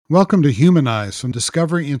Welcome to Humanize from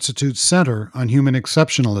Discovery Institute's Center on Human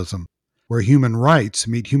Exceptionalism, where human rights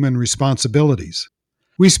meet human responsibilities.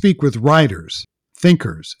 We speak with writers,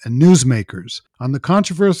 thinkers, and newsmakers on the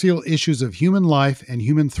controversial issues of human life and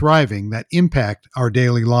human thriving that impact our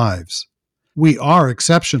daily lives. We are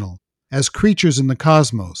exceptional as creatures in the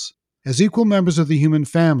cosmos, as equal members of the human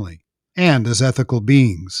family, and as ethical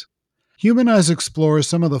beings. Humanize explores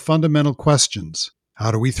some of the fundamental questions.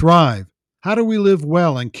 How do we thrive? How do we live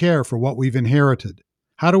well and care for what we've inherited?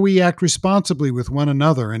 How do we act responsibly with one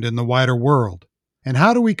another and in the wider world? And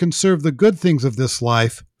how do we conserve the good things of this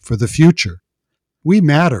life for the future? We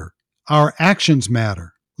matter. Our actions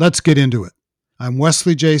matter. Let's get into it. I'm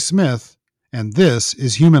Wesley J. Smith, and this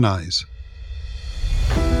is Humanize.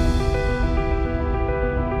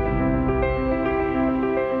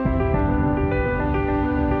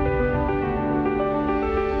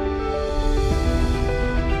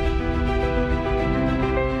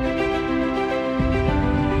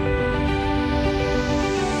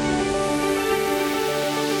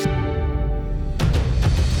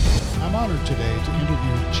 Today to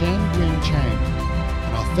interview Chen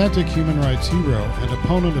an authentic human rights hero and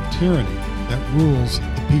opponent of tyranny that rules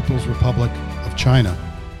the People's Republic of China.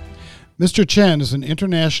 Mr. Chen is an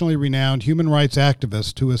internationally renowned human rights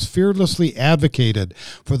activist who has fearlessly advocated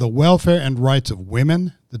for the welfare and rights of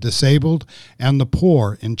women, the disabled, and the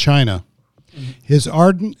poor in China. His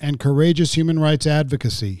ardent and courageous human rights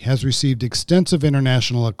advocacy has received extensive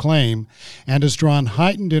international acclaim and has drawn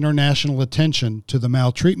heightened international attention to the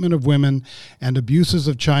maltreatment of women and abuses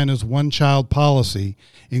of China's one-child policy,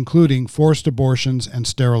 including forced abortions and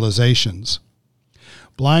sterilizations.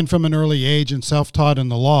 Blind from an early age and self-taught in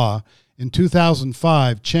the law, in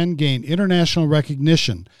 2005, Chen gained international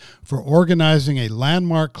recognition for organizing a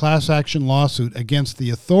landmark class action lawsuit against the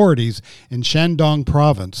authorities in Shandong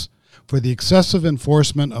province for the excessive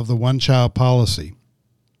enforcement of the one-child policy.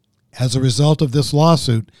 As a result of this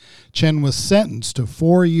lawsuit, Chen was sentenced to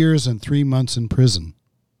 4 years and 3 months in prison.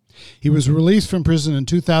 He was released from prison in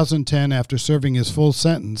 2010 after serving his full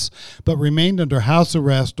sentence, but remained under house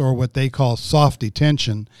arrest, or what they call soft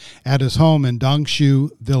detention, at his home in Dongshu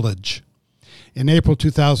Village. In April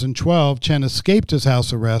 2012, Chen escaped his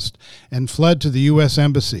house arrest and fled to the U.S.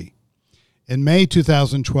 Embassy. In May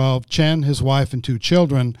 2012, Chen, his wife, and 2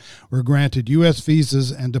 children were granted U.S.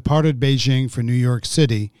 visas and departed Beijing for New York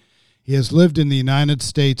City. He has lived in the United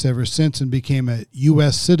States ever since and became a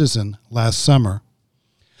U.S. citizen last summer.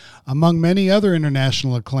 Among many other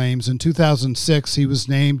international acclaims, in 2006 he was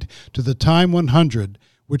named to the Time 100,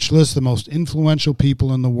 which lists the most influential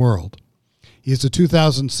people in the world. He is a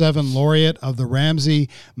 2007 laureate of the Ramsay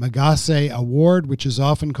Magsaysay Award, which is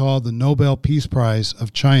often called the Nobel Peace Prize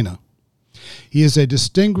of China. He is a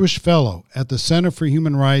distinguished fellow at the Center for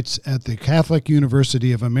Human Rights at the Catholic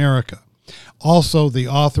University of America, also the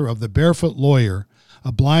author of The Barefoot Lawyer,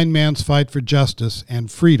 A Blind Man's Fight for Justice and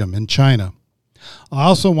Freedom in China. I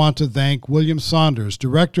also want to thank William Saunders,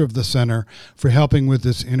 director of the center, for helping with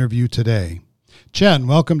this interview today. Chen,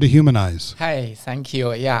 welcome to Humanize. Hi, thank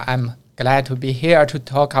you. Yeah, I'm glad to be here to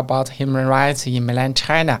talk about human rights in mainland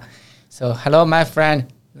China. So, hello, my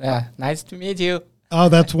friend. Nice to meet you. Oh,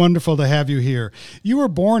 that's wonderful to have you here. You were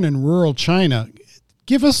born in rural China.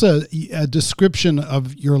 Give us a description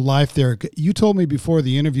of your life there. You told me before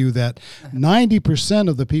the interview that 90%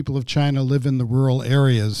 of the people of China live in the rural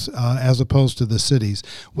areas as opposed to the cities.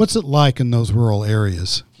 What's it like in those rural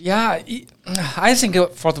areas? Yeah, I think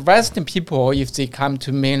for the Western people, if they come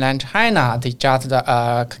to mainland China, they just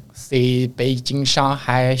see Beijing,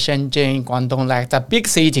 Shanghai, Shenzhen, Guangdong, like the big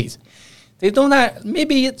cities. They don't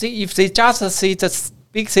if they just see the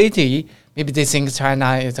big city, maybe they think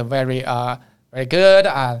China is a very good,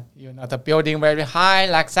 the building very high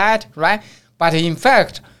like that, right? But in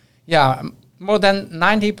fact, more than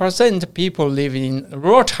 90% people live in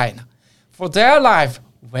rural China. For their life,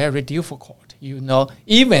 very difficult,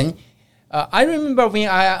 Even, I remember when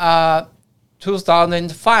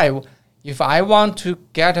 2005, if I want to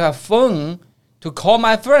get a phone to call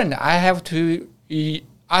my friend, I have to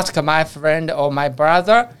ask my friend or my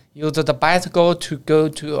brother use the bicycle to go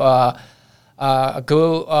to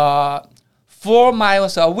 4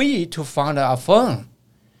 miles away to find a phone.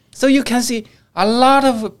 So you can see a lot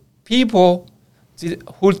of people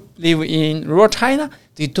who live in rural China,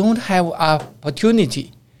 they don't have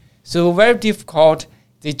opportunity. So very difficult.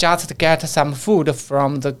 They just get some food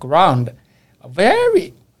from the ground.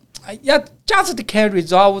 Just can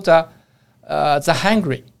resolve the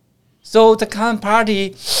hungry. So the Communist Party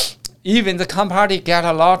get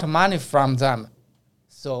a lot of money from them.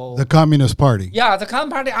 So the Communist Party? Yeah, the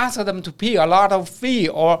Communist Party asked them to pay a lot of fee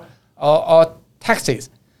or taxes.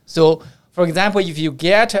 So, for example, if you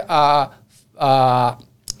get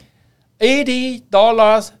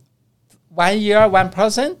 $80 1 year, one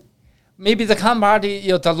person, maybe the company,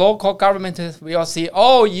 the local government will say,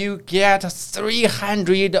 oh, you get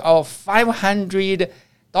 $300 or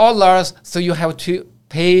 $500, so you have to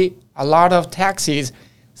pay a lot of taxes.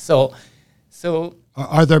 So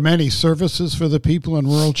Are there many services for the people in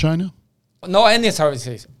rural China? no any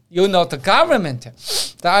services. The government,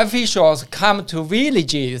 the officials come to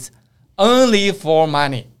villages only for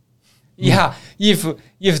money. Yeah, if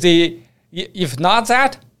not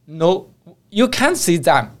that, no, you can't see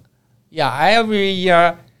them. Yeah, every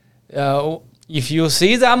year, if you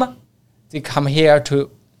see them, they come here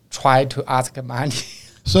to try to ask money.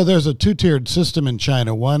 So there's a two-tiered system in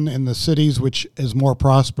China, one in the cities, which is more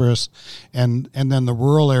prosperous, and then the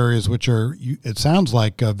rural areas, which are, it sounds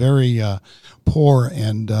like, very poor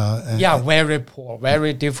and yeah, very poor,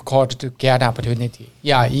 very difficult to get opportunity.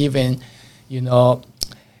 Yeah, even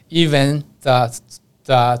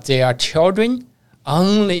their children,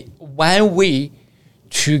 only one way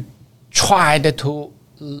to try to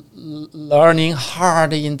learning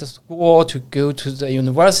hard in the school to go to the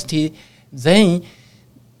university, then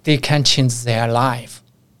they can change their life.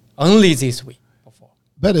 Only this way.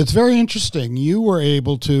 But it's very interesting. You were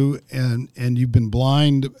able to, and you've been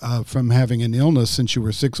blind from having an illness since you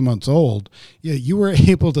were 6 months old. Yeah, you were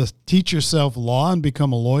able to teach yourself law and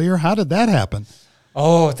become a lawyer. How did that happen?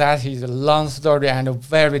 Oh, that is a long story and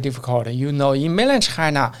very difficult. In mainland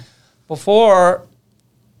China, before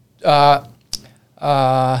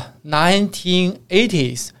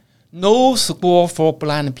 1980s, no school for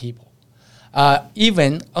blind people.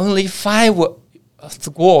 Even only 5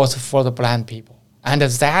 schools for the blind people. And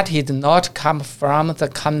that did not come from the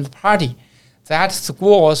Communist Party. That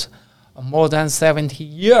schools are more than 70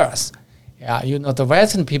 years. Yeah, the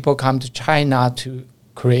Western people come to China to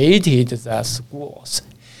create the schools.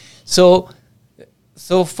 So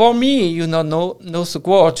for me, no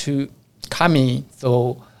school to come in.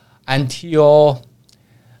 So until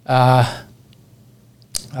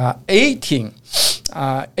 18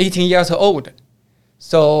 years old.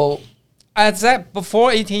 So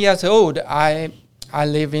before 18 years old, I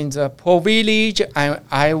live in the poor village. I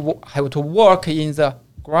have to work in the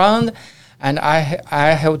ground, and I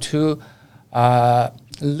have to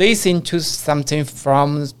listen to something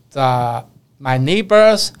from my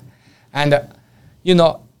neighbors. And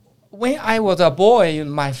when I was a boy,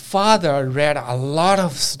 my father read a lot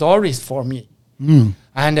of stories for me,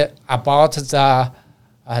 and about the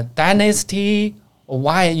dynasty.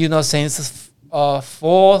 Why since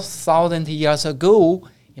 4,000 years ago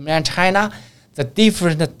in mainland China, the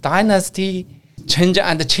different dynasty change,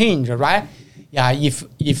 right? Yeah, if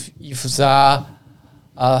the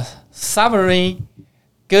sovereign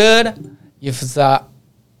good, if the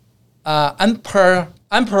emperor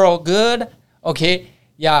good, okay,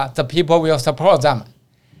 yeah, the people will support them,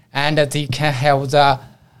 and they can have the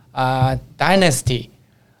dynasty.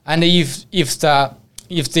 And if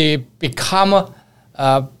they become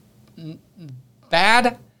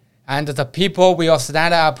bad, and the people will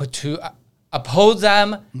stand up to oppose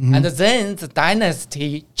them, and then the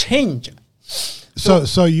dynasty change.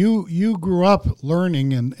 So you grew up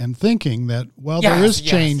learning and thinking that, there is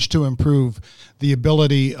change to improve the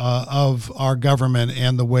ability of our government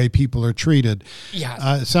and the way people are treated.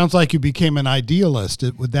 Yes. It sounds like you became an idealist.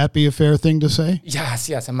 Would that be a fair thing to say? Yes.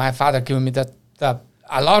 My father gave me a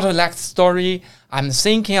lot of story. I'm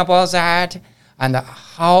thinking about that and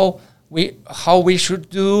how we should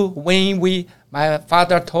do when my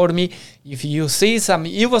father told me, if you see some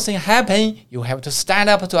evil thing happen, you have to stand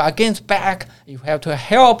up to against back. You have to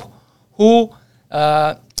help who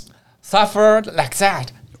suffered like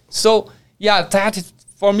that. So yeah, that is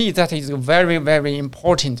for me. That is very, very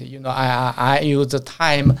important. I use the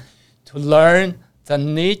time to learn the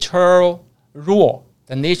nature rule.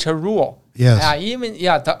 Yes.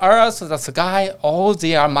 The earth, the sky, all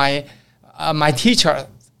they are my teachers.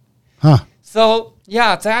 Huh. So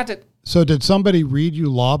yeah, that. So did somebody read you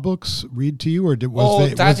law books? Read to you, or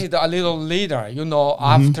that is a little later.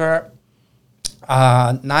 After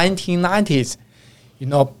 1990s,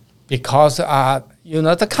 because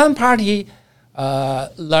the Communist Party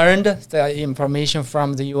learned the information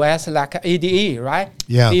from the U.S. like ADA, right?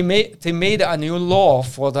 Yeah. They made a new law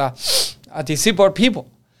for the disabled people,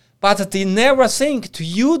 but they never think to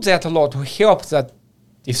use that law to help the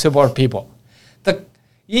disabled people.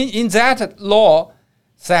 In that law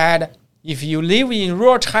said, if you live in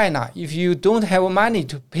rural China, if you don't have money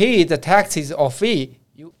to pay the taxes or fee,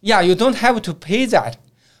 you don't have to pay that.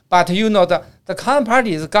 But the Communist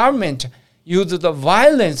Party, the government, used the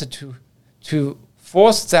violence to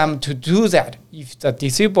force them to do that. If the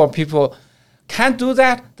disabled people can't do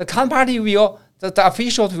that, the company the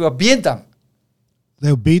officials will beat them.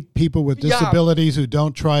 They'll beat people with disabilities who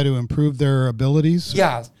don't try to improve their abilities?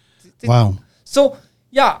 Yeah. Wow. So,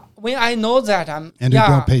 when I know that, and who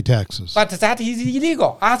don't pay taxes. But that is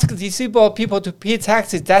illegal. Ask disabled people to pay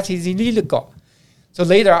taxes, that is illegal. So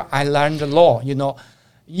later, I learned the law.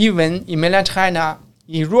 Even in mainland China,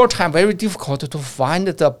 in rural China, very difficult to find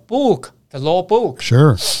the law book.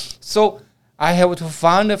 Sure. So I have to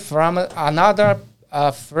find from another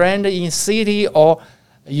friend in city or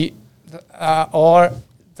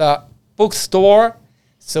the bookstore.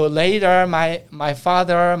 So later, my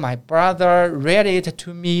father, my brother read it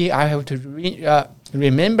to me. I have to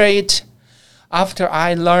remember it. After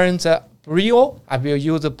I learned the Braille, I will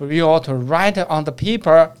use the Braille to write on the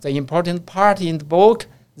paper the important part in the book.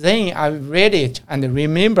 Then I read it and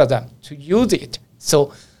remember them to use it.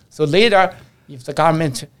 So later, if the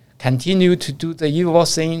government continue to do the evil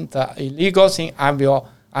thing, the illegal thing, I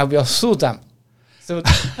will sue them.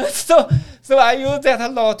 So I use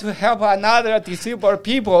that law to help another disabled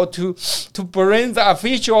people to bring the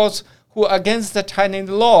officials who are against the Chinese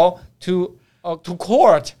law to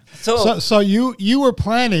court. So you were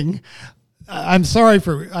planning. I'm sorry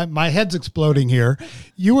for my head's exploding here.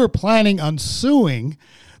 You were planning on suing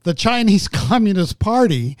the Chinese Communist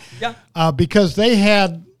Party because they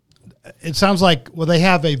had. It sounds like they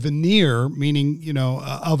have a veneer, meaning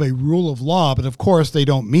of a rule of law, but of course they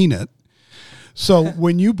don't mean it. So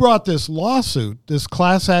when you brought this lawsuit, this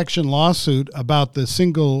class action lawsuit about the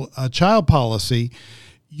single child policy,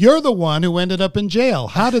 you're the one who ended up in jail.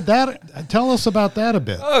 How did that? Tell us about that a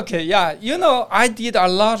bit. Okay, I did a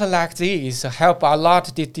lot like this, help a lot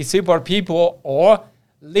of disabled people, or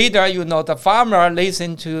later, the farmer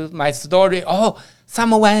listened to my story. Oh,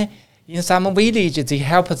 someone in some village, they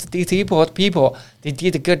help disabled people. They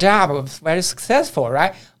did a good job, very successful,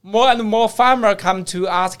 right? More and more farmers come to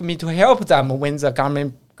ask me to help them when the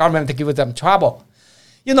government gives them trouble.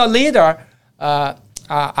 Later,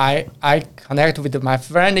 I connect with my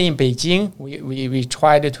friend in Beijing. We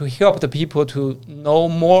tried to help the people to know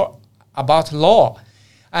more about law.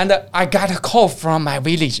 And I got a call from my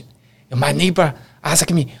village. My neighbor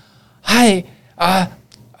asked me, "Hi,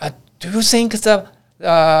 do you think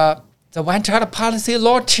the one-child policy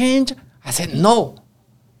law changed?" I said, "No,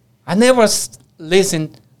 I never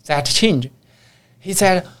listened that change." He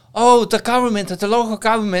said, "Oh, the local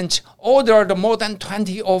government ordered more than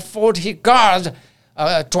 20 or 40 guards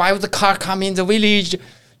drive the car, come in the village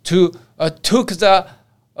to took the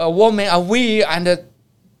woman away and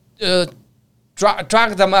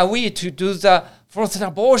drag them away to do the forced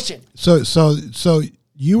abortion." So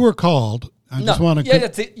you were called. I just want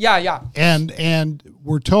to. Yeah. And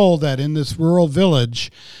we're told that in this rural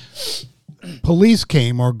village, police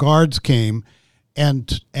came or guards came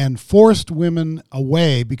and forced women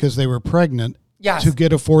away because they were pregnant to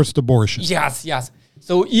get a forced abortion. Yes.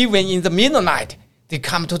 So even in the midnight, they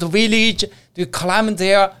come to the village, they climb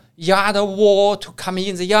their yard wall to come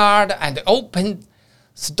in the yard and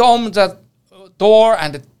storm the door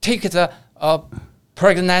and take the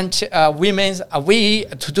pregnant women away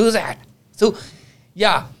to do that. So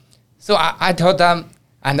I told them,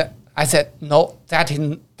 and I said, "No, that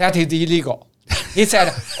is illegal." He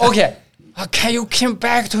said, "Okay, can you come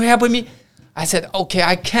back to help me?" I said, "Okay,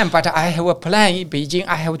 I can, but I have a plan in Beijing.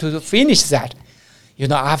 I have to finish that."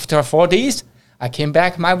 After 4 days, I came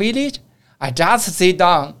back my village. I just sit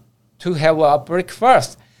down to have a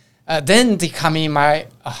breakfast. Then they come in my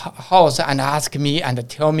house and ask me and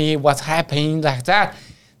tell me what's happening like that.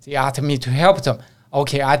 They ask me to help them.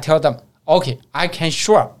 Okay, I tell them, okay, I can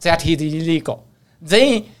sure that is illegal.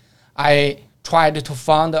 Then I tried to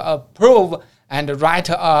find a proof and write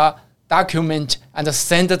a document and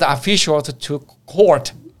send the officials to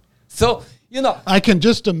court. So, I can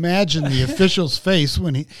just imagine the official's face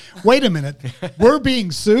when wait a minute, we're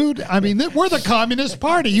being sued? I mean, we're the Communist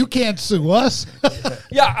Party. You can't sue us.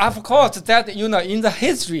 Yeah, of course, that, in the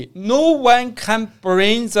history, no one can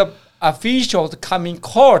bring the officials come in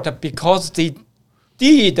court because they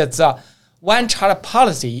did the one-child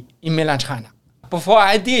policy in mainland China. Before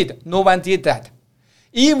I did, no one did that.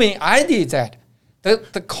 Even I did that.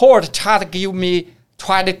 The court tried to give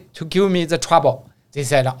me the trouble. They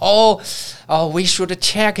said, we should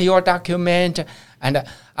check your document, and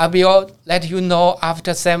I will let you know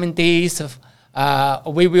after 7 days.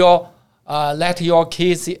 We will let your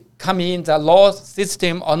case come in the law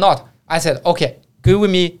system or not. I said, okay, give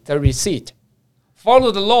me the receipt.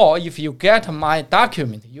 Follow the law. If you get my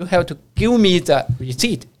document, you have to give me the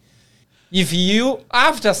receipt. If you,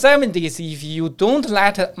 after 7 days, if you don't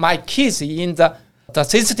let my case in the the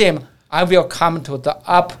system, I will come to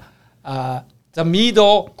the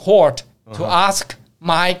middle court to ask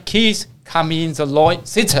my case come in the law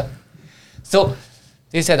system. So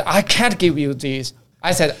they said, I can't give you this.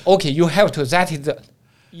 I said, okay, you have to.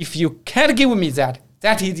 If you can't give me that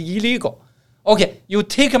is illegal. Okay, you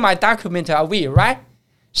take my document away, right?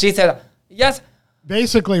 She said, yes.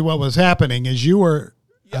 Basically, what was happening is you were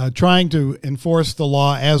trying to enforce the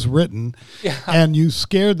law as written, and you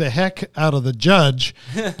scared the heck out of the judge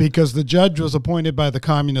because the judge was appointed by the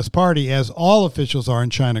Communist Party, as all officials are in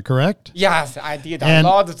China, correct? Yes, I did a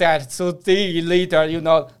lot of that. So they later,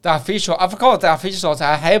 the officials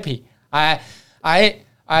are happy. I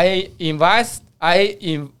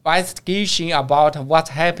investigation about what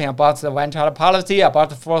happened about the one-child policy,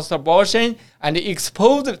 about forced abortion, and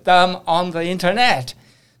exposed them on the internet.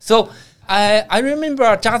 So I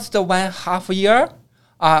remember just 1.5 year,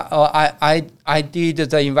 I did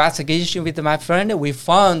the investigation with my friend. We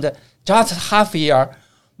found just half a year,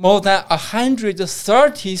 more than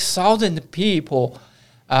 130,000 people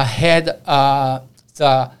had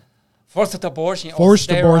the forced abortion.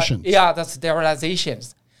 Yeah, the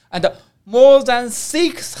sterilizations. And more than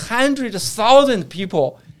 600,000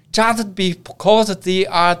 people, just because they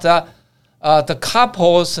are the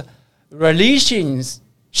couple's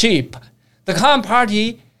relationship, the Communist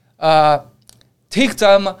Party take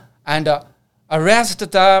them and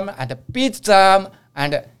arrest them and beat them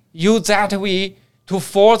and use that way to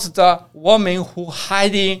force the woman who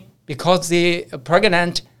hiding because they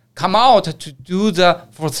pregnant come out to do the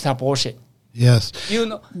forced abortion. Yes.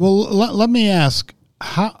 Well, let me ask.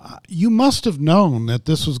 How you must have known that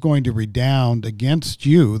this was going to redound against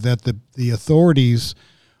you, that the authorities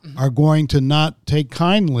are going to not take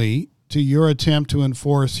kindly to your attempt to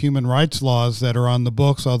enforce human rights laws that are on the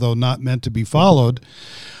books, although not meant to be followed.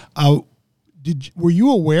 Were you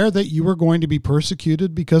aware that you were going to be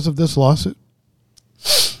persecuted because of this lawsuit?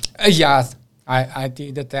 Yes, I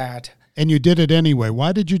did that. And you did it anyway.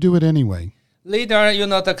 Why did you do it anyway? Later,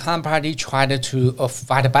 the Communist Party tried to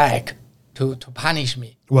fight back. To punish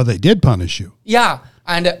me. Well, they did punish you. Yeah,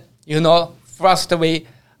 and first when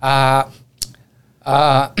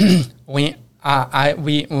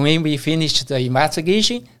we finished the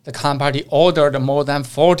investigation, the Communist Party ordered more than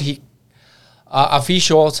 40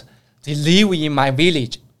 officials to live in my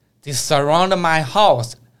village. They surround my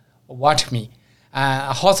house, watch me,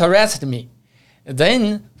 house arrest me.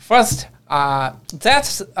 Then first,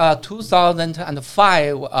 that's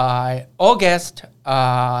 2005 August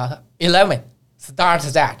 11 start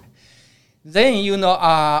that. Then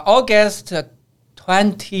August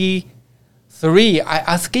 23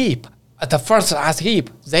 I escape. The first escape.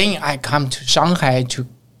 Then I come to Shanghai to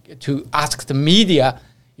ask the media,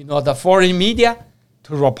 the foreign media,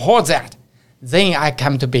 to report that. Then I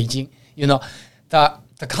come to Beijing. The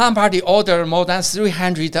Communist Party ordered more than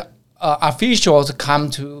 300 officials come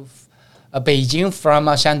to Beijing from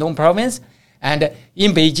Shandong province, and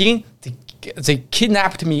in Beijing they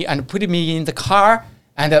kidnapped me and put me in the car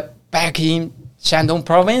and back in Shandong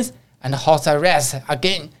province and house arrest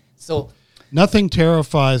again. So nothing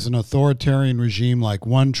terrifies an authoritarian regime like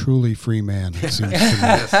one truly free man, it seems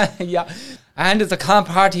to me. Yeah, and the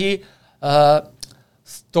Communist Party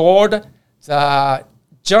stored the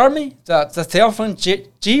cell phone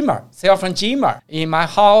jammer in my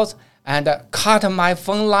house and cut my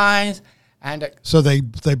phone lines. And so they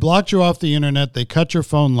blocked you off the internet. They cut your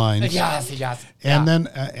phone lines. Yes. And then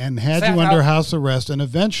and had you under house arrest. And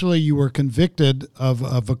eventually you were convicted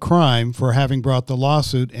of a crime for having brought the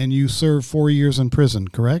lawsuit, and you served 4 years in prison.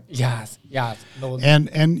 Correct? Yes. No.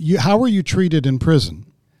 And how were you treated in prison?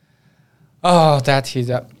 Oh, that is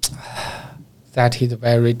a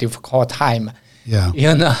very difficult time. Yeah.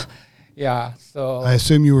 Yeah. So I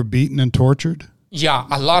assume you were beaten and tortured. Yeah,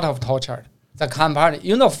 a lot of torture. The Communist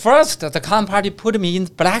Party, first the Communist Party put me in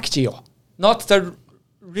black jail, not the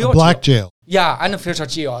real black jail. Yeah, unofficial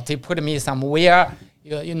jail. They put me somewhere.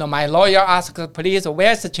 My lawyer asked the police,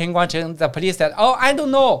 "Where's the Chen Guangcheng?" The police said, "Oh, I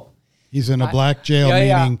don't know." He's in a black jail,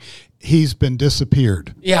 meaning he's been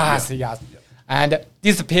disappeared. Yes, and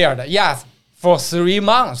disappeared. Yes, for 3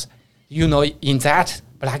 months. In that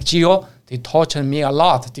black jail, they tortured me a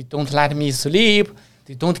lot. They don't let me sleep.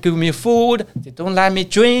 They don't give me food. They don't let me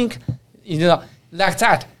drink. Like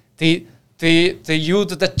that. They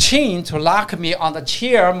used the chain to lock me on the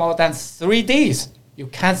chair more than 3 days. You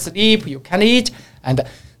can't sleep, you can't eat, and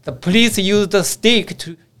the police used the stick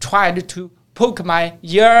to try to poke my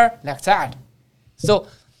ear like that. So,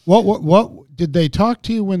 what did they talk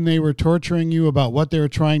to you when they were torturing you about what they were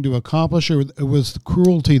trying to accomplish, or was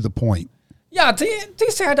cruelty the point? Yeah, they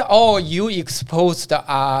said, oh, you exposed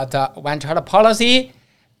the one-child policy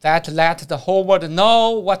that let the whole world know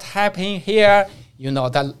what happened here.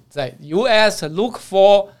 The U.S. look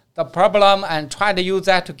for the problem and try to use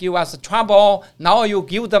that to give us trouble. Now you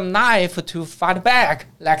give them knife to fight back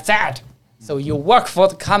like that. So you work for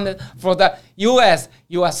the U.S.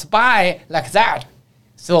 You are a spy like that.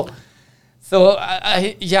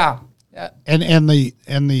 Yeah. And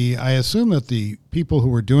the I assume that the people who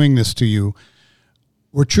were doing this to you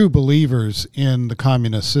were true believers in the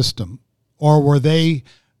communist system, or were they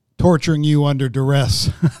torturing you under duress?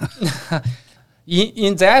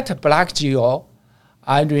 in that black jail,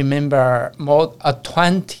 I remember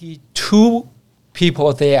 22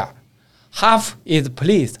 people there. Half is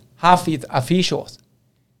police, half is officials.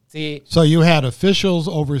 So you had officials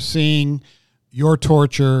overseeing your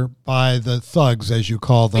torture by the thugs, as you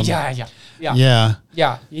call them. Yeah,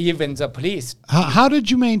 even the police. How did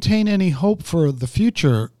you maintain any hope for the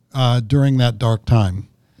future during that dark time?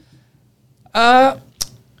 After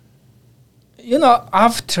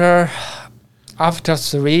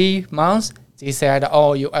 3 months, they said,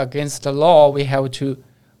 "Oh, you against the law. We have to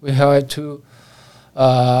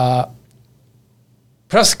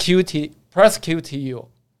prosecute you."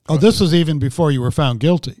 Oh, this was even before you were found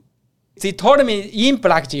guilty. They told me in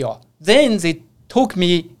black jail. Then they took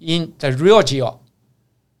me in the real jail.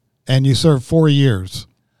 And you served 4 years.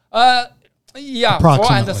 Yeah,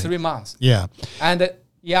 4 and 3 months. Yeah. And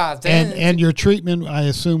then and your treatment, I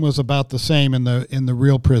assume, was about the same in the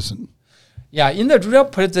real prison. Yeah, in the real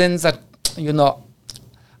prison,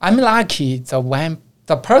 I'm lucky.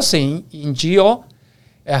 The person in jail,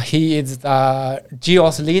 he is the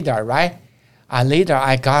jail's leader, right? Later,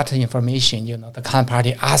 I got information. The Communist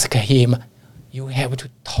Party asked him, "You have to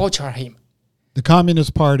torture him." The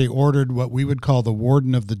Communist Party ordered what we would call the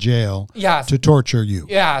warden of the jail to torture you.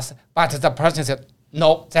 Yes, but the person said,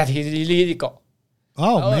 "No, that is illegal."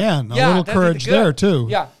 Oh man, a little courage there too.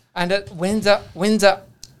 Yeah, and when the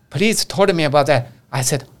police told me about that, I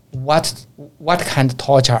said, "What kind of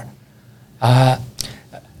torture?"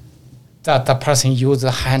 The person used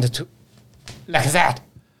the hand to like that.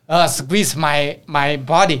 Squeeze my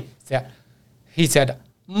body. He said,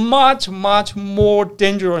 much more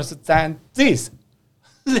dangerous than this.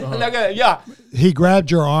 He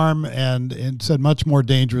grabbed your arm and said much more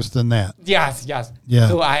dangerous than that. Yes. Yeah.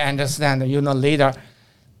 So I understand.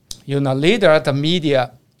 Later the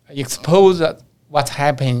media exposed what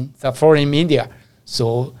happened. The foreign media.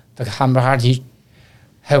 So the Communist Party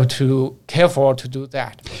have to careful to do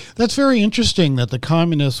that. That's very interesting that the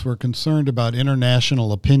communists were concerned about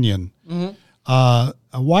international opinion. Mm-hmm.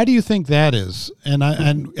 Why do you think that is? And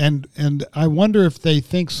I wonder if they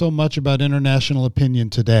think so much about international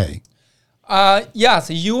opinion today.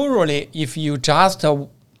 Yes, usually if you just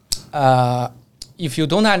if you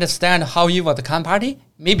don't understand how evil the Communist Party,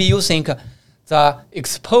 maybe you think the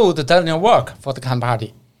exposed doesn't work for the Communist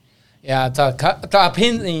Party. Yeah, the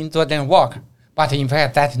opinion doesn't work. But in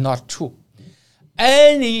fact, that's not true.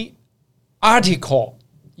 Any article,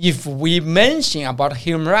 if we mention about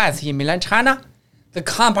human rights in mainland China, the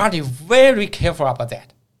Communist Party is very careful about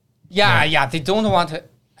that. Yeah, they don't want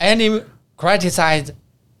any criticize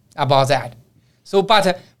about that. So,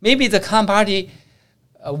 but maybe the Communist Party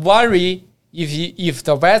worry if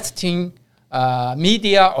the Western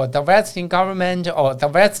media or the Western government or the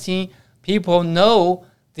Western people know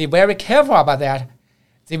they're very careful about that,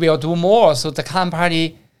 they will do more. So the Communist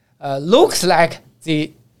Party looks like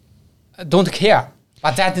they don't care,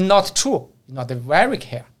 but that's not true. They very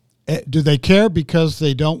care. Do they care because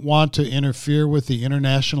they don't want to interfere with the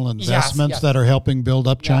international investments that are helping build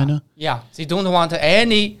up China? Yeah, they don't want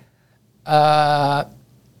any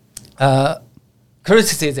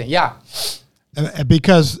criticism. Yeah.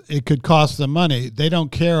 Because it could cost them money. They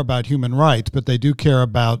don't care about human rights, but they do care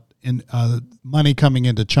about money coming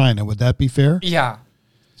into China. Would that be fair? Yeah.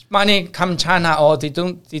 Money come China, or they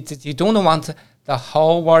don't want the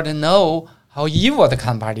whole world to know how evil the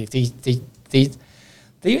Communist Party.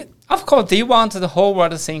 They of course they want the whole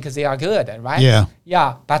world to think they are good, right?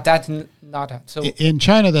 Yeah, but that's not so. In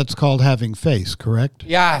China, that's called having face, correct?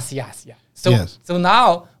 Yes. So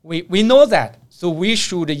now we know that. So we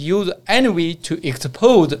should use any way to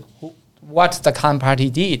expose what the Communist Party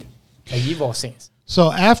did, the evil things.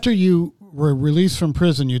 So after you were released from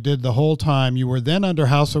prison, you did the whole time. You were then under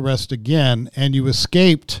house arrest again, and you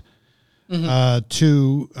escaped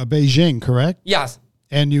to Beijing, correct? Yes.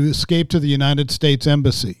 And you escaped to the United States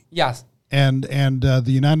Embassy. Yes. And the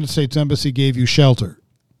United States Embassy gave you shelter.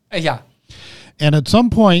 Yeah. And at some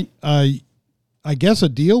point, I guess a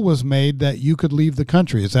deal was made that you could leave the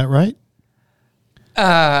country. Is that right?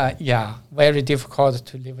 Yeah, very difficult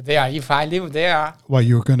to live there. If I live there, Well,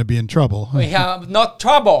 you were going to be in trouble. we have not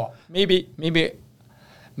trouble. Maybe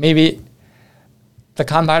the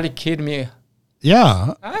company killed me.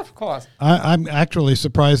 Yeah, Of course. I'm actually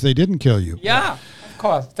surprised they didn't kill you. Yeah, of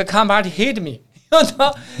course. The company hit me.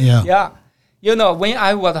 Yeah. Yeah. When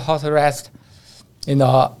I was house arrest,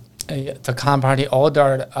 the company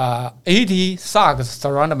ordered 80 thugs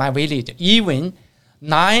surround my village. Even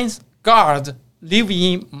 9 guards live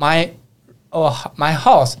in my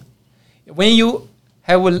house. When you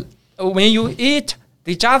eat,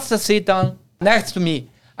 they just sit down next to me.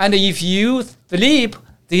 And if you sleep,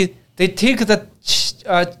 they take the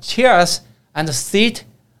chairs and sit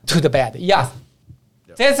to the bed. Yes.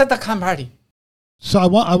 That's the company. So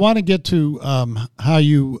I want to get to how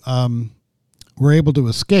you were able to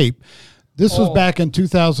escape. This was back in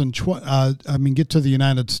 2012. Get to the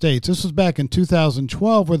United States. This was back in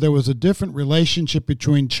 2012, where there was a different relationship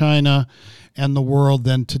between China and the world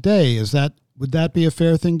than today. Would that be a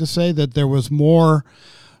fair thing to say, that there was more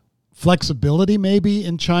flexibility maybe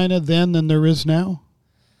in China then than there is now?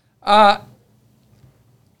 I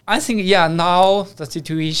think, now the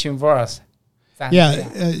situation worse.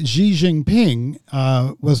 Xi Jinping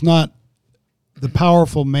was not the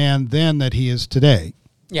powerful man then that he is today.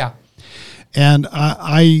 Yeah. And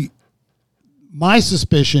my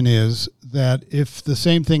suspicion is that if the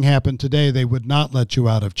same thing happened today, they would not let you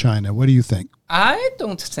out of China. What do you think? I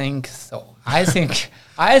don't think so. I think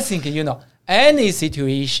any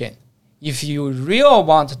situation, if you really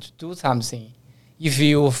want to do something, if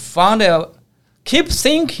you keep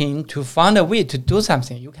thinking to find a way to do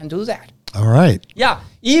something, you can do that. All right. Yeah,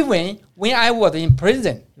 even when I was in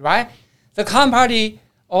prison, right? The company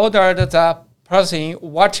ordered the person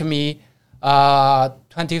watch me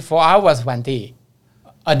 24 hours a day.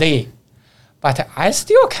 But I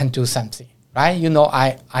still can do something, right?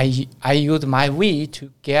 I use my way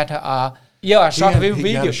to get a shortwave He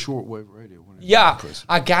video. got a shortwave radio. When he was in prison.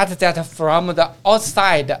 I got that from the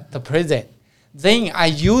outside the prison. Then I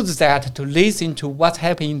use that to listen to what's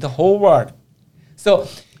happening in the whole world. So,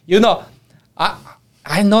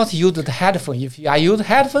 I not use the headphone. If I use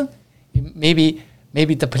headphone, maybe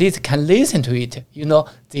the police can listen to it.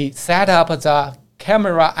 They set up the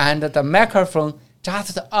camera and the microphone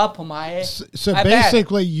just up my So my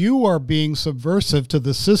basically, you are being subversive to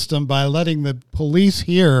the system by letting the police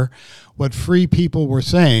hear what free people were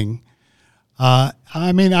saying. I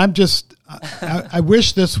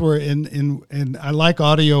wish this were in I like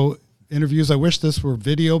audio interviews. I wish this were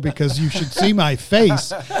video, because you should see my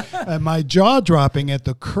face and my jaw dropping at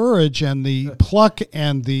the courage and the pluck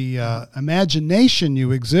and the imagination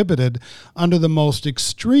you exhibited under the most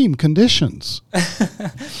extreme conditions.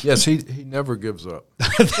 Yes, he never gives up.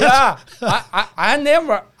 Yeah, I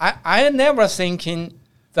never thinking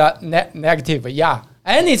the negative. Yeah,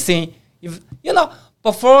 anything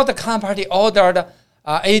before the company ordered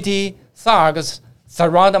 80 thugs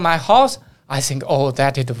surround my house, I think,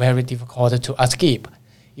 that is very difficult to escape.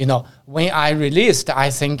 When I released, I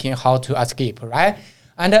thinking how to escape, right?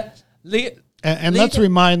 And let's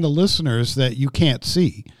remind the listeners that you can't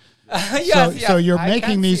see. Yes, so you're I making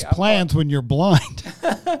can these see, plans when you're blind.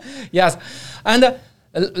 Yes, and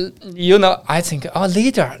I think,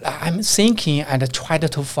 later I'm thinking and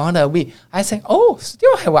tried to find a way. I think,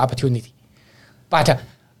 still have opportunity, but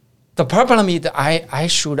the problem is I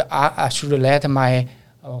should let my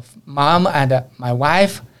mom and my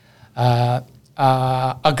wife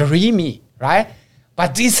agree me, right?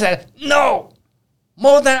 But they said, no,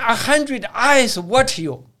 more than 100 eyes watch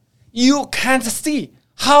you. You can't see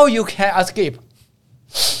how you can escape.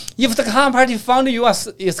 If the company found you are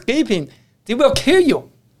escaping, they will kill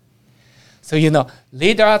you. So,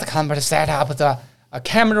 later the company set up the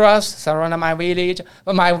cameras surround my village,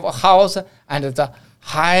 my house, and the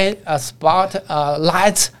high spot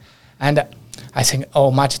lights. And I think,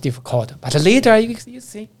 much difficult. But later, you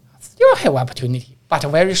see, still have opportunity, but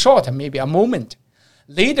very short, maybe a moment.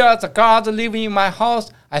 Later, the guards living in my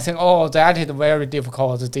house, I think, that is very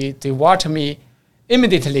difficult. They watch me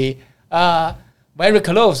immediately, very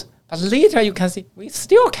close. But later, you can see, we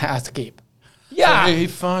still can escape. Yeah. So he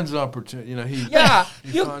finds opportunity.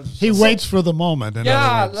 He waits for the moment. In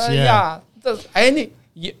other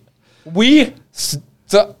words.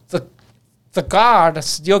 The guard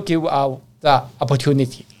still give out the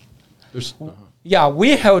opportunity. We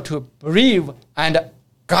have to believe and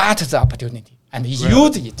got the opportunity and use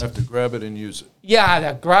it. Have to grab it and use it.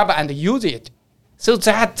 Yeah, grab and use it. So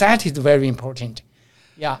that is very important.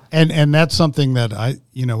 Yeah. And that's something that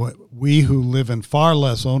we who live in far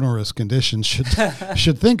less onerous conditions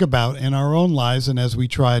should think about in our own lives, and as we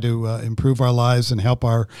try to improve our lives and help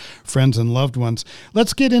our friends and loved ones.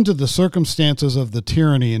 Let's get into the circumstances of the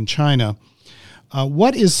tyranny in China.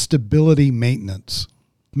 What is stability maintenance?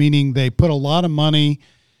 Meaning they put a lot of money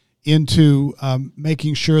into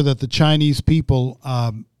making sure that the Chinese people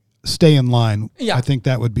stay in line. Yeah. I think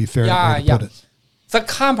that would be fair way to put it. The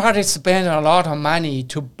company spend a lot of money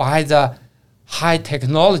to buy the high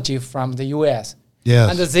technology from the U.S.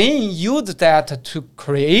 Yes. And then use that to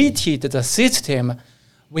create the system.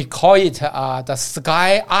 We call it the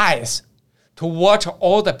Sky Eyes, to watch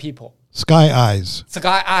all the people. Sky Eyes.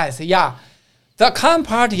 Sky Eyes, yeah. The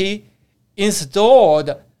company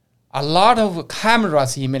installed a lot of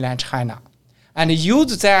cameras in mainland China and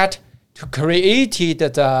use that to create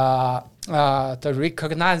the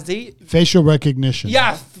recognition. Facial recognition.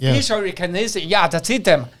 Yeah, facial recognition. Yeah, the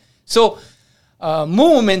system. So,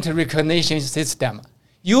 movement recognition system.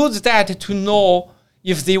 Use that to know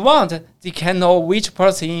if they want, they can know which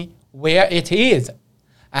person where it is,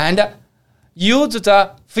 and use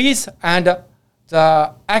the face and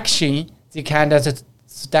the action. They can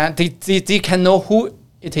stand. They can know who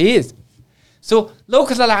it is. So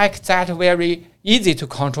looks like that very easy to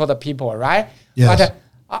control the people, right? Yes.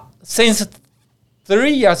 But since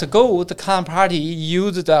 3 years ago, the company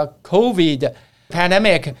used the COVID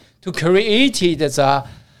pandemic to create the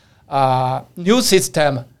new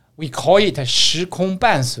system. We call it 时空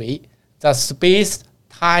伴随, the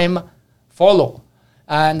space-time follow.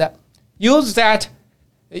 And use that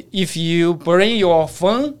if you bring your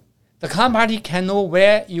phone, the company can know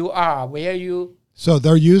where you are, where you... So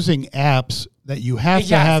they're using apps that you have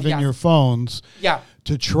to have in your phones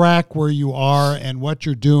to track where you are and what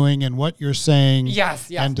you're doing and what you're saying,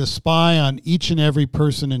 and to spy on each and every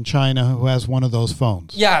person in China who has one of those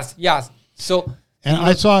phones. Yes. So, and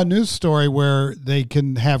I saw a news story where they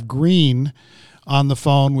can have green on the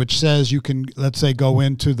phone, which says you can, let's say, go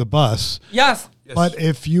into the bus. Yes. But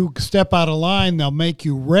if you step out of line, they'll make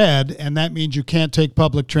you red, and that means you can't take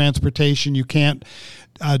public transportation. You can't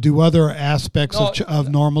do other aspects of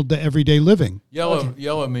normal everyday living.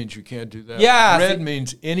 Yellow means you can't do that. Yes. Red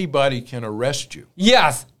means anybody can arrest you.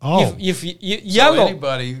 Yes. Oh. If yellow, so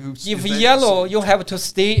anybody if yellow, you have to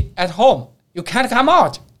stay at home. You can't come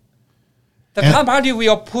out. The company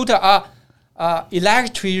will put a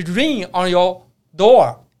electric ring on your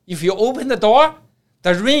door. If you open the door,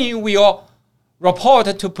 the ring will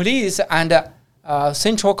report to police and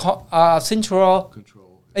central control.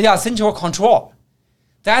 Yeah, central control.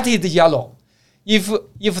 That is yellow. If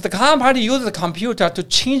the company uses the computer to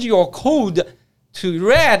change your code to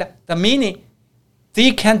red, the meaning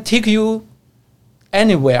they can take you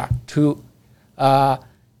anywhere to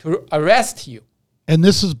arrest you. And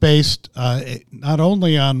this is based not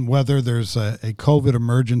only on whether there's a COVID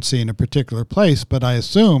emergency in a particular place, but I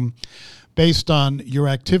assume based on your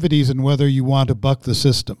activities and whether you want to buck the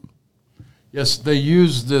system. Yes, they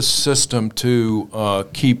use this system to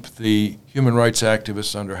keep the human rights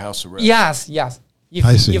activists under house arrest. Yes.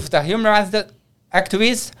 I see. If the human rights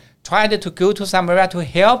activists tried to go to somewhere to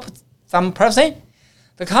help some person,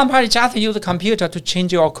 the company just use the computer to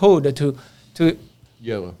change your code to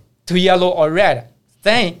yellow or red.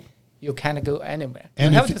 Then you can't go anywhere.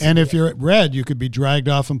 And if you're red, you could be dragged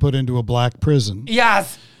off and put into a black prison.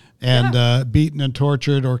 Yes. And beaten and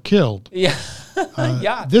tortured or killed. Yeah.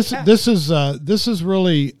 This is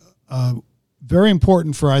really very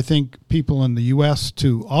important for, I think, people in the U.S.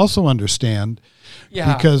 to also understand,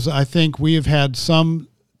 because I think we have had some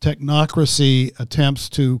technocracy attempts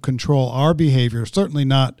to control our behavior, certainly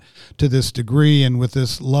not to this degree and with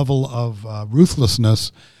this level of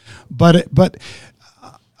ruthlessness. But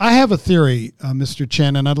I have a theory, Mr.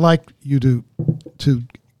 Chen, and I'd like you to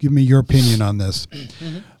give me your opinion on this.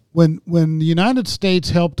 Mm-hmm. When the United States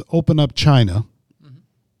helped open up China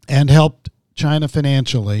and helped China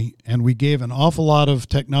financially, and we gave an awful lot of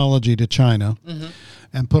technology to China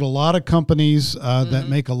and put a lot of companies that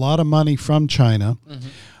make a lot of money from China,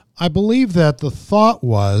 I believe that the thought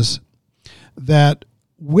was that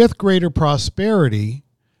with greater prosperity,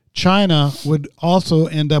 China would also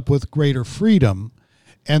end up with greater freedom,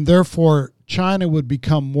 and therefore China would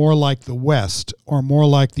become more like the West or more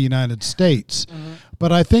like the United States.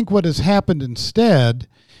 But I think what has happened instead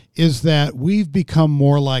is that we've become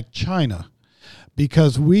more like China,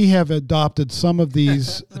 because we have adopted some of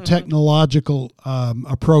these technological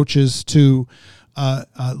approaches to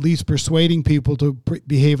at least persuading people to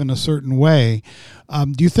behave in a certain way.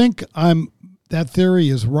 Do you think I'm that theory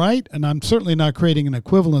is right, and I'm certainly not creating an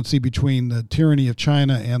equivalency between the tyranny of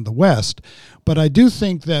China and the West, but I do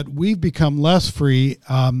think that we've become less free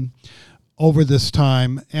over this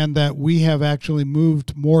time, and that we have actually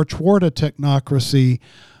moved more toward a technocracy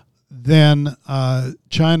than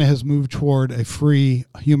China has moved toward a free,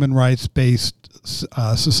 human rights-based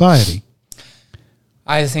society.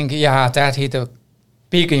 I think, that is a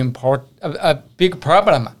big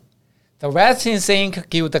problem. The Western think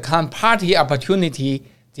give the Communist opportunity,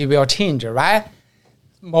 they will change, right?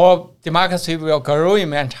 More democracy will grow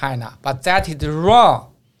in China, but that is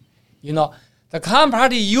wrong. The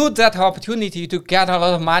Communist use that opportunity to get a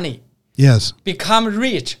lot of money. Yes. Become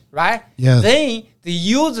rich, right? Yes. Then they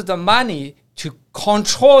use the money to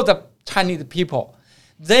control the Chinese people.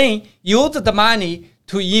 Then use the money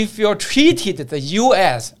to infiltrate the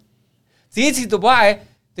U.S. This is why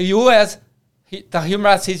the U.S., the human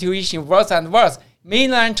rights situation worse and worse.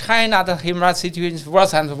 Mainland China, the human rights situation is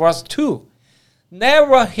worse and worse too.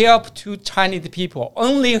 Never help to Chinese people,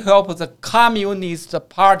 only help the Communist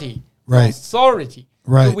Party authority.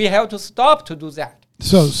 Right. So we have to stop to do that.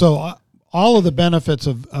 So all of the benefits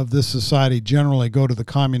of this society generally go to the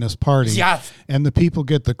Communist Party. Yes. And the people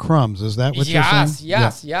get the crumbs. Is that what you're saying?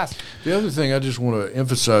 Yes. The other thing I just want to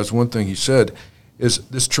emphasize, one thing he said, is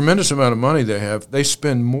this tremendous amount of money they have. They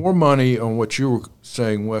spend more money on what you were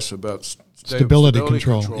saying, Wes, about stability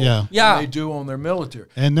control. Yeah. Than they do on their military.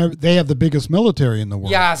 And they have the biggest military in the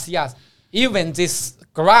world. Yes. Even this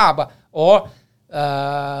grab or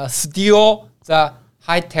steal the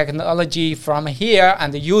high technology from here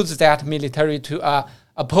and use that military to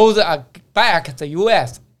oppose back the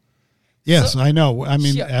U.S. Yes, I know. I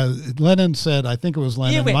mean, Lenin said, I think it was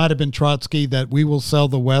Lenin, it might have been Trotsky, that we will sell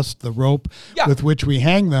the West the rope with which we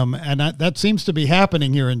hang them. And that seems to be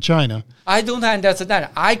happening here in China. I don't understand.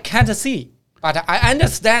 I can't see. But I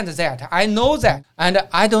understand that. I know that. And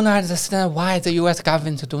I don't understand why the U.S.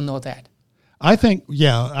 government don't know that. I think, think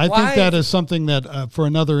that is something that for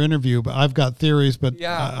another interview, but I've got theories, but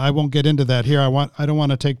I won't get into that here. I don't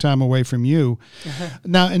want to take time away from you.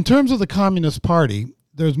 Now, in terms of the Communist Party,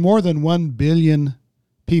 there's more than 1 billion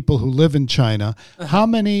people who live in China. How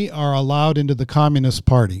many are allowed into the Communist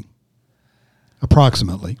Party,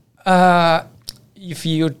 approximately? I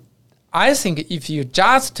think if you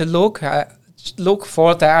just look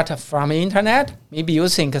for that from the internet, maybe you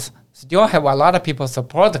think still have a lot of people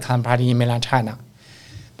support the Communist Party in mainland China.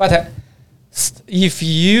 But if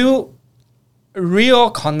you real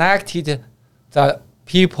connected the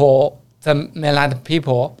people, the mainland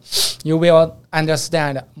people, you will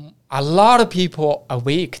understand a lot of people are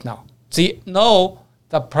weak now. They know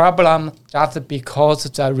the problem just because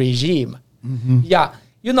of the regime.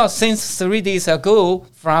 Mm-hmm. Since 3 days ago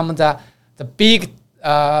from the big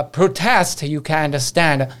protest, you can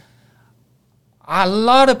understand a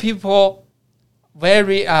lot of people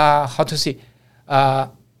very,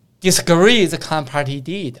 disagree the Communist Party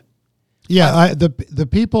did. Yeah, the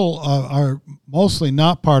people are mostly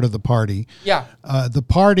not part of the party. Yeah.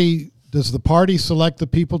 Does the party select the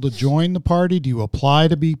people to join the party? Do you apply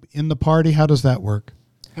to be in the party? How does that work?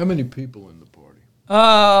 How many people in the party?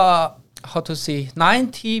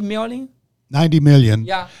 90 million? 90 million.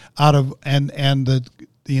 Yeah. Out of and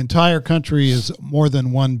the entire country is more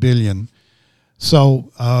than 1 billion.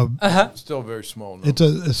 So still a very small number. It's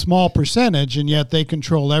a small percentage, and yet they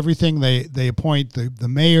control everything. They appoint the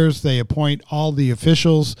mayors, they appoint all the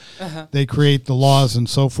officials, they create the laws and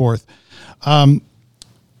so forth.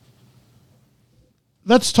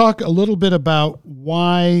 Let's talk a little bit about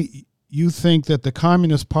why you think that the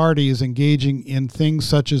Communist Party is engaging in things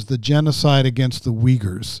such as the genocide against the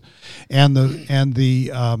Uyghurs and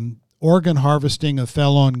the organ harvesting of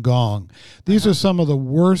Falun Gong. These are some of the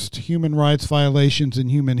worst human rights violations in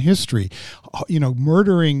human history.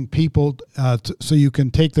 Murdering people so you can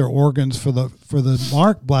take their organs for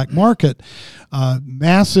the black market.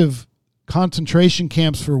 Massive concentration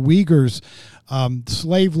camps for Uyghurs.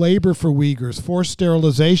 Slave labor for Uyghurs. Forced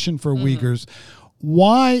sterilization for Uyghurs.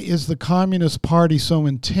 Why is the Communist Party so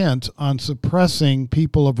intent on suppressing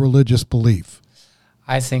people of religious belief?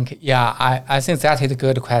 I think that is a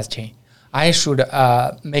good question. I should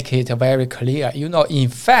make it very clear. In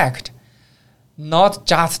fact, not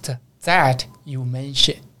just that you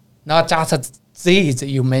mentioned, not just these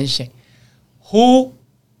you mentioned, who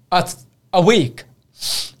are awake,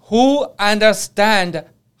 who understand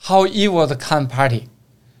how evil the Communist Party,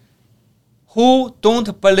 who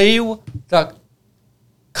don't believe the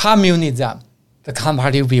communism, the Communist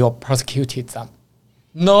Party will persecute them.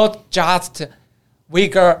 Not just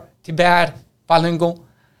Uyghur, Tibet, Falun Gong,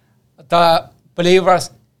 the believers,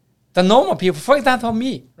 the normal people, for example,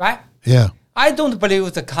 me, right? Yeah. I don't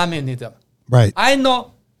believe the communism. Right. I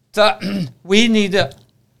know that we need to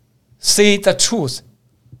see the truth.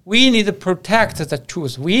 We need to protect the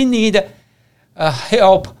truth. We need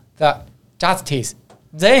help the justice.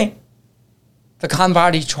 Then the Communist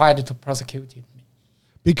Party tried to prosecute me.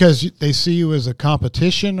 Because they see you as a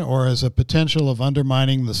competition or as a potential of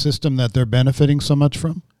undermining the system that they're benefiting so much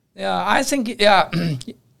from? Yeah, I think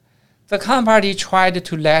the Communist Party tried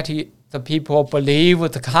to let the people believe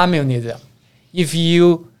the communism. If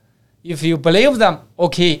you believe them,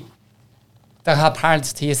 okay, the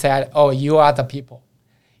Communist Party said, oh, you are the people.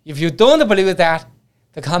 If you don't believe that,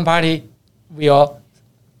 the Communist Party will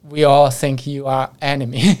think you are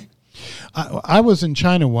enemy. I was in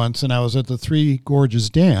China once, and I was at the Three Gorges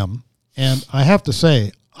Dam, and I have to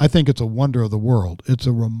say, I think it's a wonder of the world. It's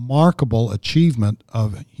a remarkable achievement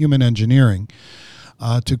of human engineering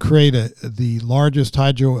to create the largest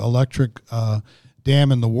hydroelectric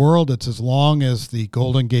dam in the world. It's as long as the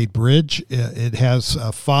Golden Gate Bridge. It has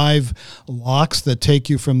 5 locks that take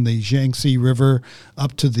you from the Yangtze River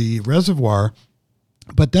up to the reservoir.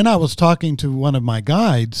 But then I was talking to one of my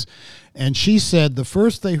guides, and she said the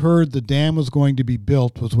first they heard the dam was going to be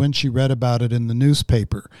built was when she read about it in the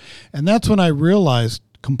newspaper. And that's when I realized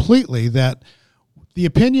completely that the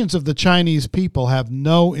opinions of the Chinese people have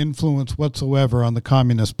no influence whatsoever on the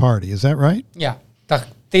Communist Party. Is that right? Yeah,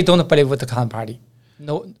 they don't believe with the Communist Party.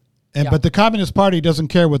 No. But the Communist Party doesn't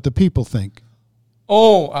care what the people think.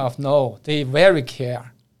 Oh, no, they very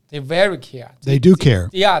care. They very care. They do care.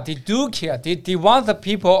 Yeah, they do care. They want the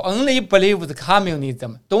people only believe with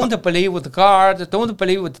communism. Don't believe with God. Don't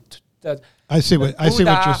believe with the. I see what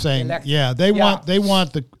you're saying. They want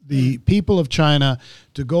the people of China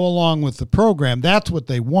to go along with the program. That's what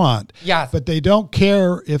they want. Yeah. But they don't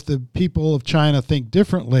care if the people of China think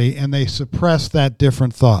differently, and they suppress that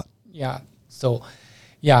different thought. Yeah. So,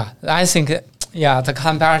 I think the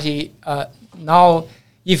Communist Party now,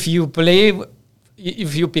 if you believe.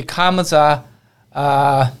 If you become the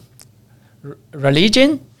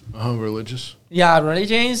religion, religious. Yeah,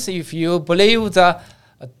 religions. If you believe the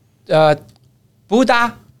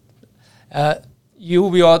Buddha, you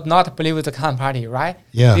will not believe the Communist Party, right?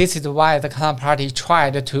 Yeah. This is why the Communist Party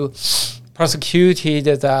tried to persecute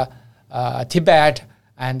the Tibet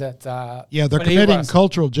and the they're believers. committing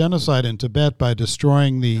cultural genocide in Tibet by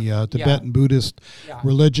destroying the Tibetan Buddhist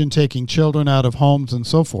religion, taking children out of homes and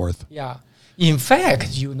so forth. Yeah. In fact,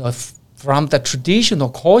 from the traditional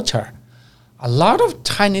culture, a lot of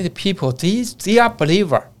Chinese people, they are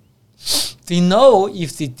believers. They know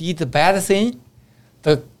if they did the bad thing,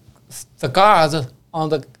 the gods on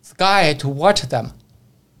the sky to watch them.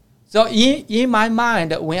 So in my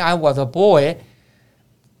mind, when I was a boy,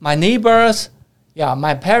 my neighbors,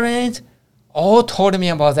 my parents, all told me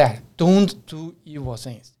about that. Don't do evil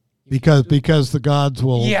things. Because the gods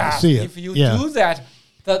will see it. If you do that,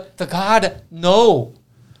 the God know.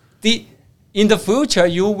 In the future,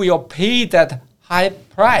 you will pay that high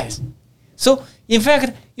price. So, in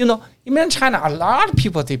fact, in China, a lot of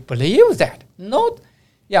people, they believe that. But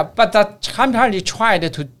the Communist Party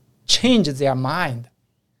tried to change their mind.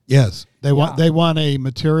 Yes, they want a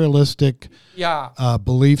materialistic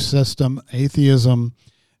belief system, atheism,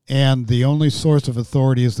 and the only source of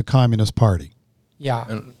authority is the Communist Party. Yeah.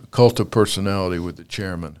 And cult of personality with the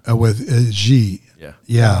chairman. With Xi.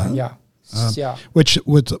 Yeah.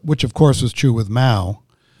 Which of course was true with Mao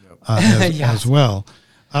as well.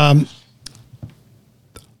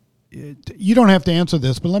 You don't have to answer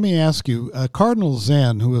this, but let me ask you. Cardinal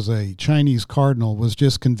Zen, who is a Chinese cardinal, was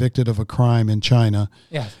just convicted of a crime in China.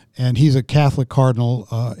 Yes. And he's a Catholic cardinal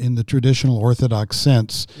in the traditional Orthodox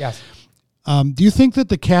sense. Yes. Do you think that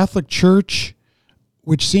the Catholic Church,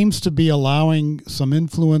 which seems to be allowing some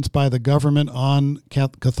influence by the government on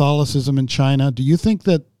Catholicism in China, do you think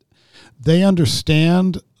that they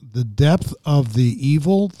understand the depth of the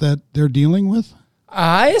evil that they're dealing with?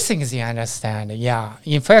 I think they understand, yeah.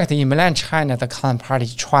 In fact, in mainland China, the Communist Party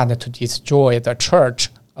tried to destroy the church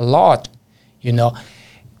a lot. Even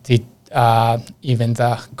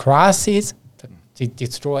the crosses, they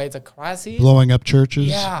destroy the crosses. Blowing up churches?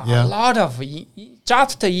 Yeah. A lot of,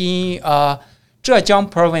 just in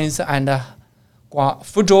Zhejiang province and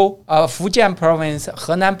Fujian province,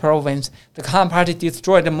 Henan province, the Communist Party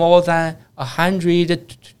destroyed more than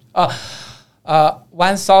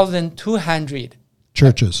 1,200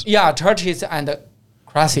 churches. Churches and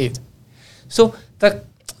crosses. So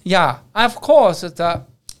of course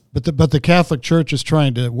But the Catholic Church is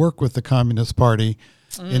trying to work with the Communist Party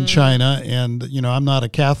in China, and I'm not a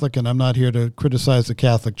Catholic, and I'm not here to criticize the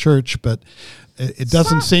Catholic Church, but it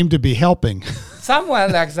doesn't seem to be helping.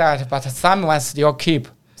 Someone like that, but someone still keep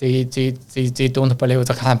they don't believe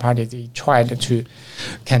the Communist Party. They tried to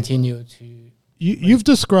continue to. You've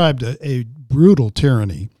described a brutal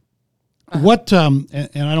tyranny. What and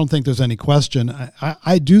I don't think there's any question.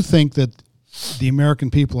 I do think that the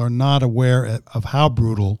American people are not aware of how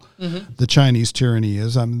brutal the Chinese tyranny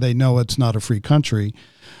is. I mean, they know it's not a free country.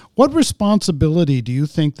 What responsibility do you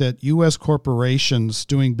think that U.S. corporations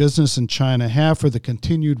doing business in China have for the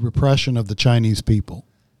continued repression of the Chinese people?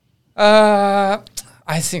 I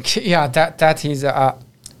think, that is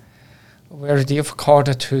very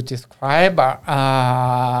difficult to describe.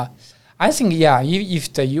 I think,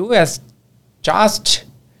 if the U.S. just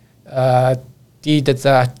did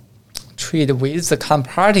the trade with the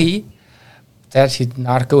Communist Party, that is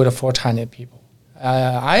not good for Chinese people.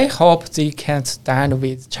 I hope they can stand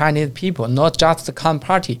with Chinese people, not just the Communist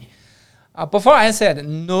Party. Before I said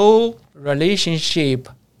no relationship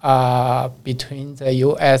between the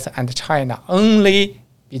U.S. and China, only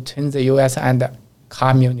between the U.S. and the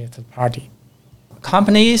Communist Party.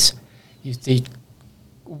 Companies, if they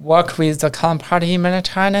work with the Communist Party in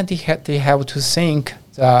China, they have to think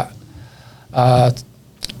the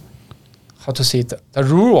the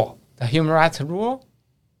rule, the human rights rule.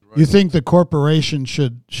 You think the corporation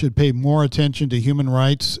should pay more attention to human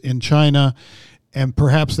rights in China, and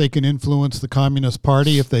perhaps they can influence the Communist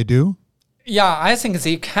Party if they do? Yeah, I think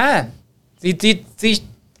they can.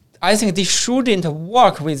 I think they shouldn't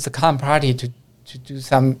work with the Communist Party to do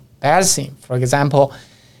some bad thing. For example,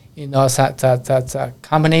 the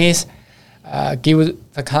companies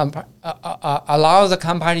allow the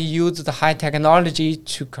company use the high technology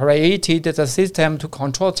to create the system to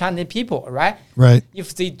control Chinese people, right? Right.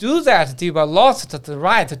 If they do that, they will lose the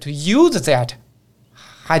right to use that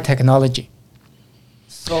high technology.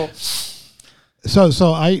 So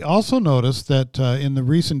I also noticed that in the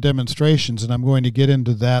recent demonstrations, and I'm going to get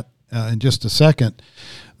into that in just a second,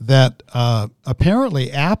 that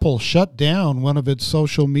apparently Apple shut down one of its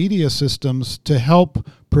social media systems to help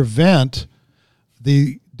prevent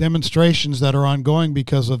the demonstrations that are ongoing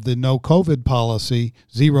because of the no COVID policy,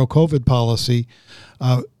 zero COVID policy,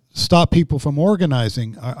 stop people from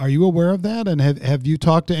organizing. Are you aware of that? And have you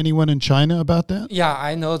talked to anyone in China about that? Yeah,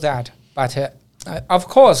 I know that. But of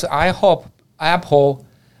course, I hope Apple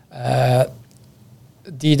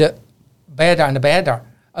did better and better,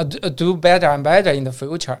 do better and better in the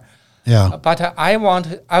future. Yeah. But I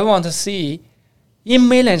want to see in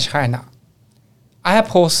mainland China,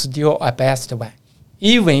 Apple still a best one.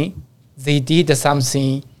 Even they did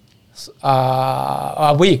something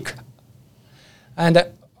weak. And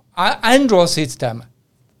Android system,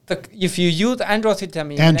 if you use Android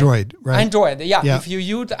system in Android, right? Android, yeah. If you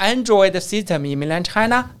use Android system in mainland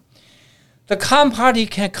China, the Communist Party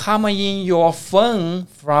can come in your phone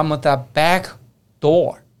from the back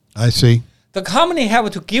door. I see. The company have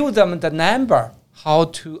to give them the number how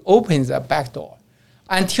to open the back door.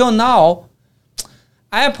 Until now,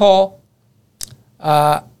 Apple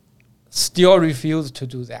still refused to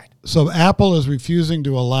do that. So Apple is refusing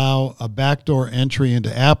to allow a backdoor entry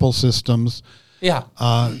into Apple systems. Yeah.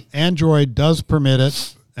 Android does permit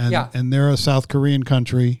it, and they're a South Korean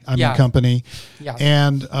company. Yeah.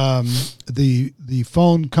 And the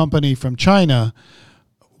phone company from China,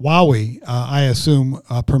 Huawei, I assume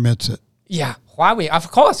permits it. Yeah, Huawei,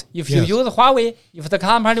 of course. If you use Huawei, if the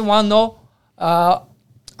company want to know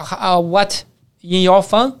what in your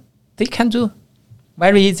phone, they can do.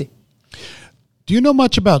 Very easy. Do you know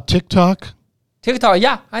much about TikTok? TikTok,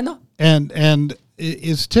 yeah, I know. And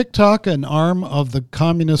is TikTok an arm of the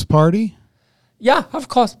Communist Party? Yeah, of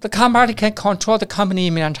course. The Communist Party can control the company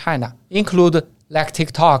in mainland China, include like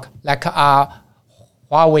TikTok, like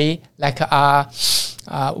Huawei, like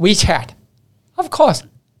WeChat. Of course.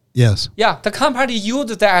 Yes. Yeah, the Communist Party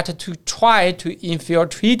used that to try to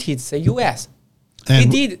infiltrate the U.S. They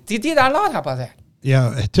did a lot about that.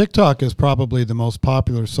 Yeah, TikTok is probably the most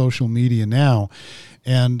popular social media now.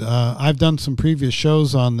 And I've done some previous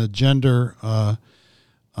shows on the gender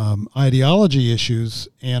ideology issues,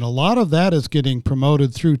 and a lot of that is getting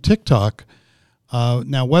promoted through TikTok.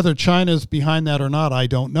 Now, whether China's behind that or not, I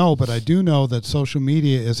don't know, but I do know that social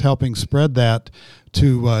media is helping spread that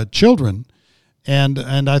to children.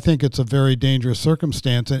 And I think it's a very dangerous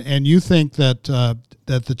circumstance. And you think that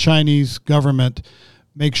that the Chinese government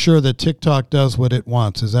makes sure that TikTok does what it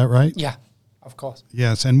wants. Is that right? Yeah, of course.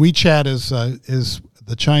 Yes, and WeChat is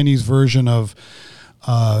the Chinese version of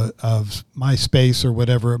MySpace or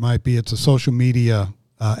whatever it might be. It's a social media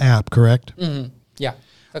app, correct? Mm-hmm. Yeah.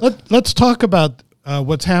 Let's talk about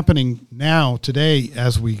what's happening now today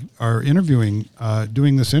as we are doing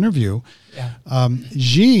this interview. Yeah.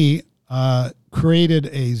 Xi created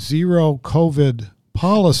a zero COVID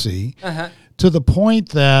policy to the point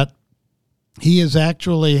that he is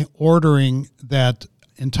actually ordering that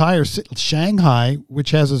entire Shanghai,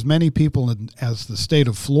 which has as many people as the state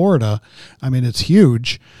of Florida, I mean, it's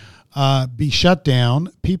huge, be shut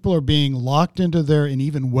down. People are being locked into and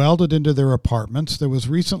even welded into their apartments. There was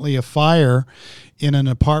recently a fire in an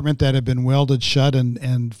apartment that had been welded shut,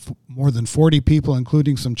 and more than 40 people,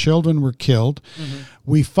 including some children, were killed.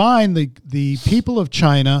 We find the people of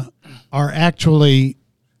China are actually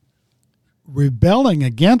rebelling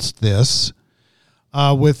against this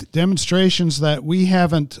with demonstrations that we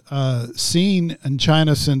haven't seen in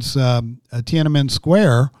China since Tiananmen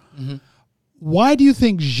Square. Why do you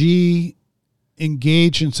think Xi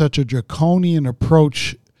engaged in such a draconian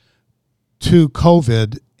approach to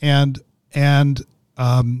COVID, and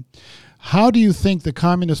how do you think the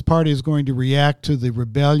Communist Party is going to react to the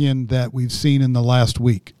rebellion that we've seen in the last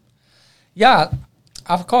week? Yeah,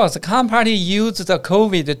 of course, the Communist Party used the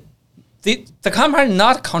COVID. The Communist Party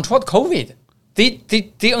not control COVID.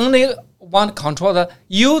 They only want to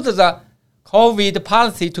use the COVID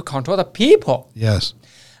policy to control the people. Yes.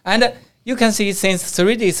 And you can see since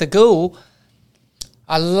 3 days ago,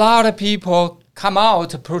 a lot of people come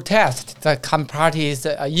out to protest the Communist Party's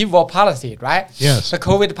evil policy, right? Yes. The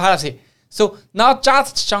COVID policy. So not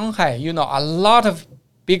just Shanghai, a lot of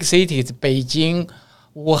big cities, Beijing,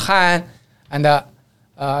 Wuhan, and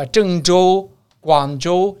Zhengzhou,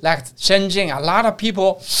 Guangzhou, like Shenzhen, a lot of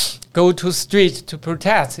people go to street to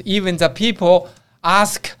protest. Even the people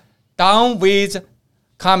ask, down with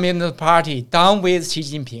Communist Party, down with Xi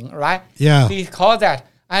Jinping, right? Yeah. They call that.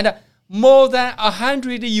 And more than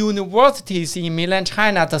 100 universities in mainland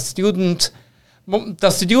China, the students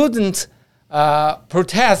protest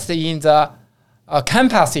in the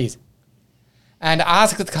campuses and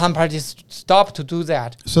ask the Communist Party to stop to do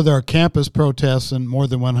that. So there are campus protests in more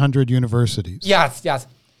than 100 universities. Yes.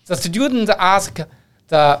 The students ask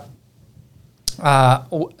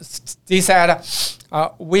they said,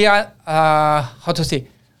 we are,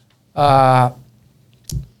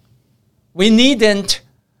 we needn't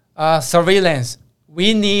surveillance.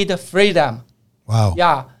 We need freedom. Wow.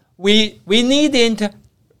 Yeah. We needn't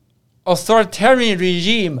authoritarian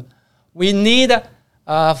regime. We need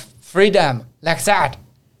freedom like that.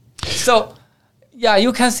 So, yeah,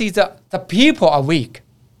 you can see the people are weak.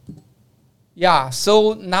 Yeah,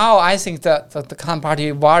 so now I think that the Communist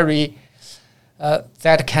Party worry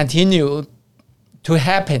that continue to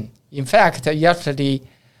happen. In fact, yesterday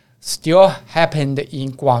still happened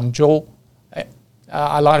in Guangzhou.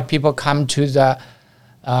 A lot of people come to the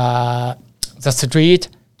street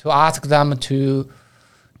to ask them to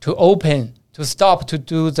open, to stop to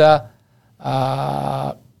do the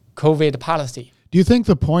COVID policy. Do you think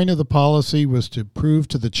the point of the policy was to prove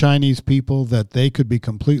to the Chinese people that they could be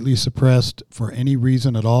completely suppressed for any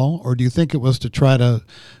reason at all? Or do you think it was to try to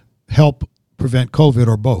help prevent COVID,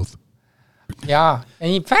 or both? Yeah.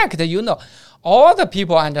 And in fact, all the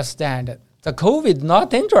people understand the COVID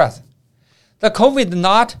not dangerous. The COVID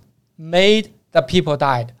not made the people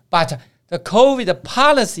died, but the COVID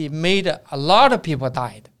policy made a lot of people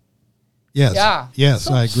died. Yes. Yeah. Yes,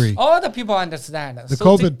 so I agree. All the people understand. The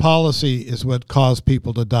COVID policy is what caused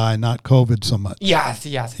people to die, not COVID so much. Yes.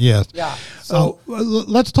 Yes. Yeah. So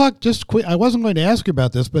let's talk just quick. I wasn't going to ask you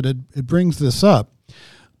about this, but it brings this up.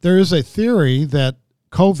 There is a theory that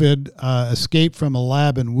COVID escaped from a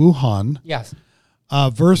lab in Wuhan. Yes.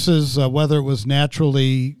 Versus whether it was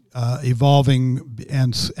naturally evolving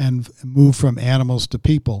and moved from animals to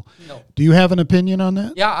people. No. Do you have an opinion on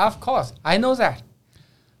that? Yeah, of course. I know that.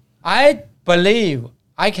 I believe,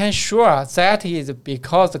 I can sure that is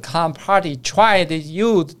because the Communist Party tried to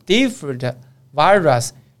use different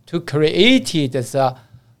virus to create the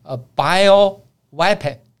bio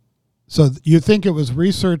weapon. So you think it was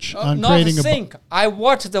research on creating I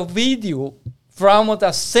watched the video from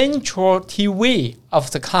the Central TV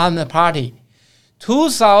of the Communist Party,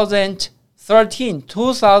 2013,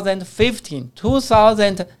 2015,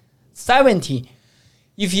 2017.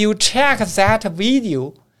 If you check that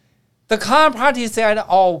video, the Communist Party said,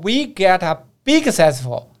 we get a big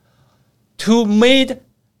successful to make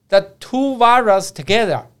the two viruses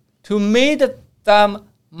together, to make them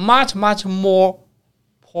much, much more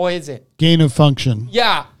poison. Gain of function.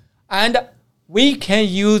 Yeah, and we can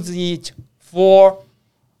use it for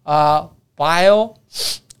bio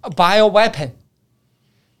weapon.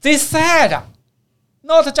 They said,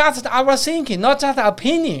 not just our thinking, not just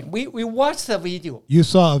opinion. We watched the video. You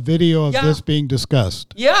saw a video of this being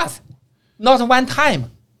discussed. Yes, not one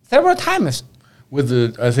time, several times.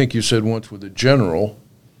 I think you said once with a general,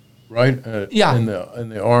 right? Yeah. In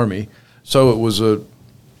the army. So it was a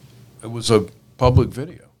public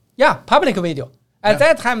video. Yeah, public video. At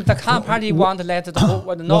that time, the Communist Party want to let the whole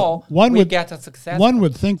world know we get a success. One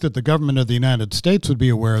would think that the government of the United States would be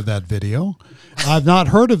aware of that video. I've not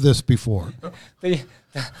heard of this before.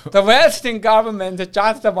 The Western government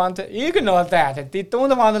just want to ignore that. They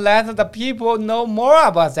don't want to let the people know more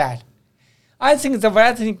about that. I think the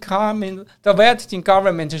Western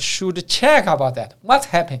government should check about that. What's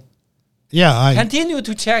happened? Yeah, continue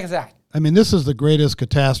to check that. I mean, this is the greatest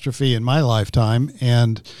catastrophe in my lifetime,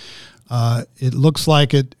 and it looks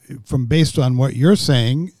like it, from based on what you're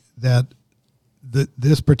saying, that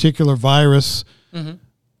this particular virus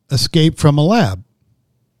escaped from a lab.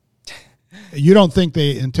 You don't think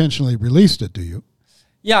they intentionally released it, do you?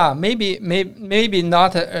 Yeah, maybe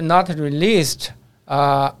not released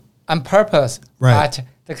on purpose. Right. But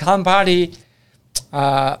the Communist Party,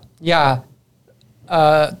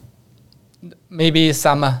 maybe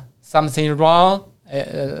something wrong,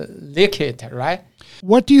 leak it, right?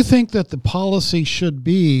 What do you think that the policy should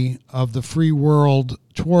be of the free world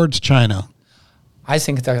towards China? I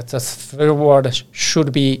think that the free world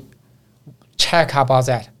should be check about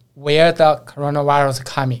that, where the coronavirus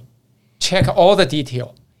coming. Check all the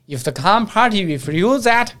detail. If the Communist Party refuse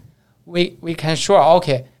that, we can sure,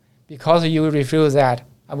 okay, because you refuse that,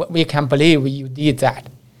 we can believe you did that.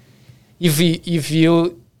 If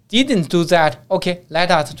you didn't do that, okay, let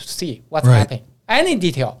us see what's happening. Any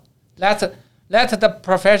detail. Let the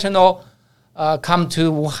professional come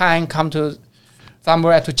to Wuhan, come to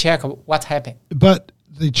somewhere to check what happened. But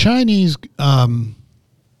the Chinese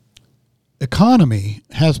economy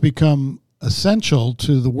has become essential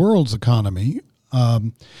to the world's economy,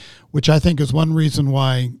 which I think is one reason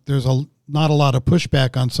why there's not a lot of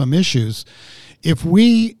pushback on some issues. If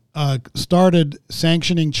we started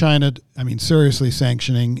sanctioning China, I mean seriously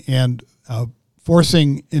sanctioning, and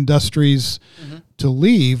forcing industries to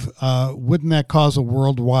leave, wouldn't that cause a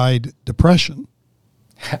worldwide depression?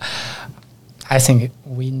 I think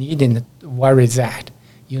we needn't worry that.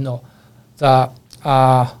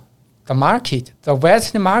 The market, the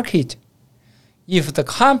Western market, if the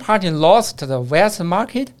Communist Party lost the Western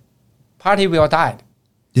market, party will die.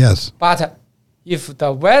 Yes. But if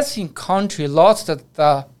the Western country lost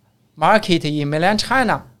the market in mainland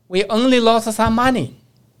China, we only lost some money.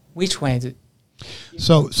 Which one is it?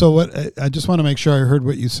 So what I just want to make sure I heard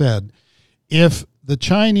what you said. If the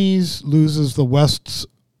Chinese loses the West's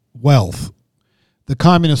wealth, the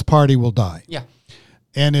Communist Party will die. Yeah.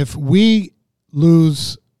 And if we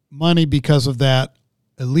lose money because of that,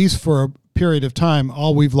 at least for a period of time,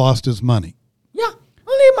 all we've lost is money. Yeah,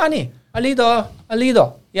 only money. A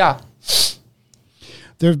little. Yeah.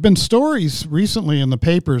 There have been stories recently in the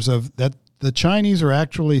papers of that the Chinese are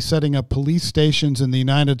actually setting up police stations in the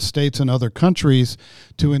United States and other countries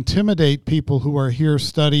to intimidate people who are here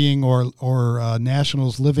studying or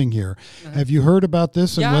nationals living here. Have you heard about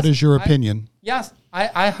this, and what is your opinion? Yes,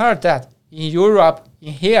 I heard that. In Europe,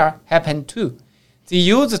 in here, happened too. They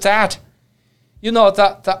use that,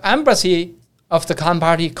 the embassy of the Communist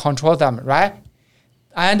Party control them, right?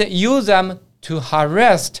 And use them to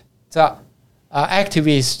harass the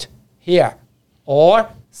activists here, or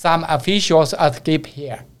some officials escape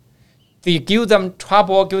here. They give them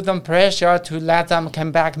trouble, give them pressure to let them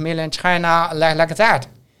come back mainland China like that.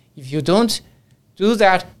 If you don't do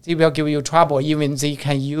that, they will give you trouble. Even they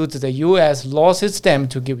can use the U.S. law system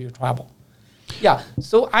to give you trouble. Yeah,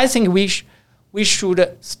 so I think we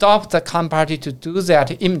should stop the Communist Party to do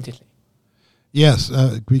that immediately. Yes,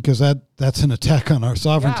 because that's an attack on our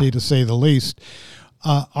sovereignty, to say the least.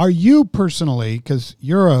 Are you personally, because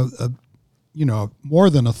you're a more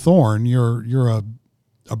than a thorn, you're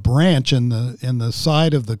a branch in the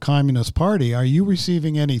side of the Communist Party. Are you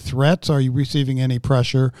receiving any threats? Are you receiving any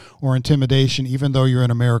pressure or intimidation, even though you're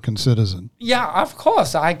an American citizen? Yeah, of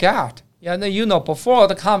course I got. Before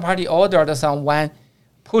the Communist Party ordered someone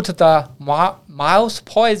put the mouse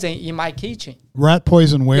poison in my kitchen. Rat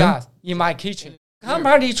poison where? Yes, in my kitchen. Communist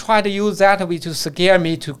Party tried to use that way to scare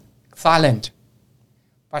me to silent.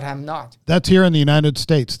 But I'm not. That's here in the United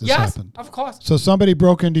States this happened? Yes, of course. So somebody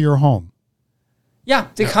broke into your home? Yeah,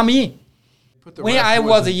 they come in. When I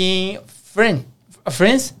was in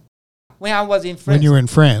France. When I was in France. When you were in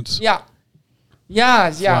France? Yeah. Yeah.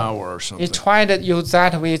 Flour or something. They tried to use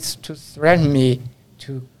that way to threaten me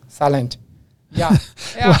to silent. Yeah.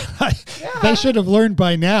 They should have learned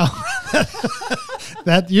by now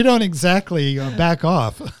that you don't exactly back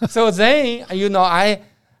off. So then,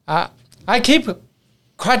 I keep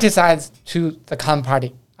criticize to the Communist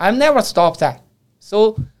Party. I never stop that.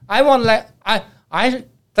 So I want I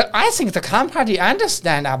think the Communist Party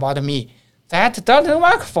understand about me. That doesn't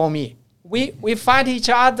work for me. we fight each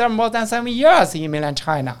other more than 7 years in mainland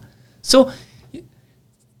China. So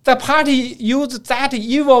the party used that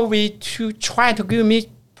evil way to try to give me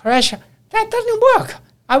pressure. That doesn't work.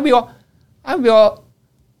 I will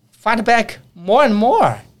fight back more and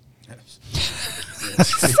more.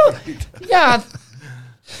 So, yeah.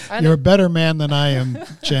 And you're a better man than I am,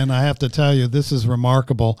 Chen. I have to tell you, this is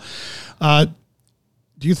remarkable.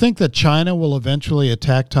 Do you think that China will eventually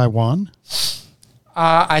attack Taiwan?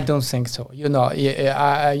 I don't think so.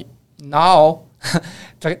 Now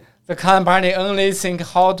the company only think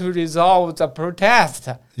how to resolve the protest.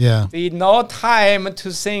 Yeah. They no time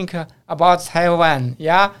to think about Taiwan.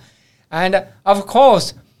 Yeah, and of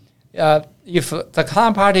course, if the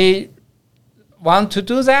company want to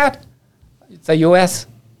do that, the U.S.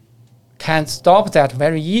 can stop that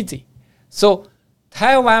very easy. So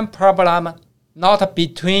Taiwan problem not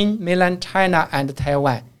between mainland China and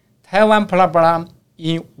Taiwan. Taiwan problem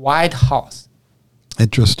in White House.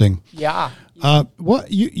 Interesting. Yeah.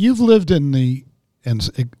 What you've lived in the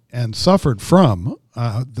and suffered from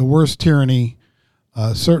the worst tyranny,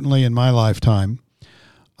 certainly in my lifetime.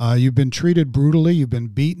 You've been treated brutally, you've been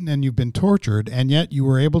beaten, and you've been tortured, and yet you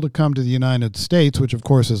were able to come to the United States, which of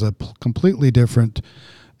course is a completely different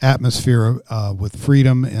atmosphere with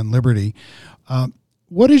freedom and liberty.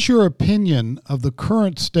 What is your opinion of the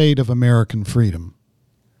current state of American freedom?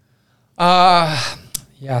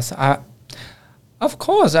 Yes, of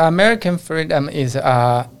course, American freedom is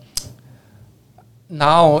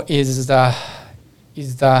now is the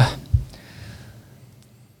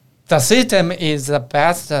system is the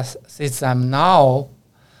best system now,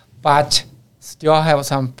 but still have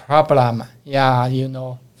some problem. Yeah,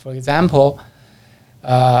 for example,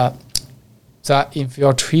 the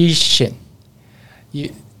infiltration.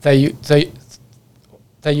 The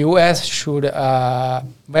U.S. should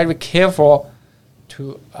very careful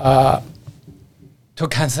to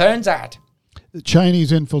concern that. The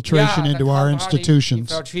Chinese infiltration into our institutions.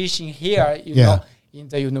 Infiltration here, in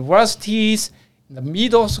the universities, in the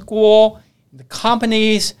middle school, in the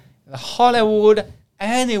companies, in the Hollywood,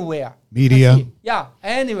 anywhere. Media. Yeah,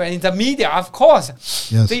 anywhere. In the media, of course.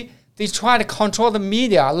 Yes. They try to control the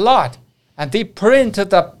media a lot. And they print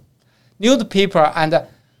the newspaper and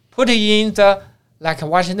put it in the, like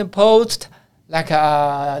Washington Post, like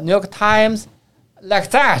New York Times, like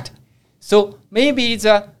that. So maybe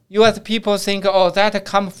the U.S. people think, that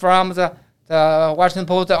come from the Washington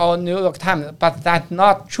Post or New York Times, but that's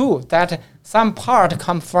not true. That some part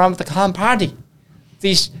come from the Communist Party.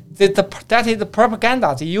 That is the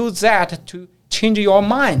propaganda. They use that to change your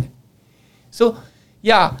mind. So,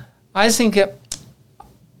 yeah, I think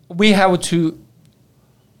we have to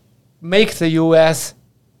make the U.S.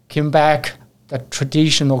 come back the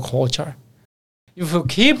traditional culture. If you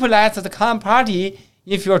keep let the Communist Party,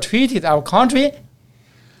 if you treated our country,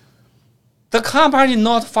 the Communist Party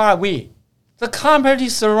not far away. The Communist Party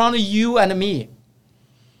surround you and me.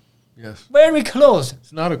 Yes. Very close.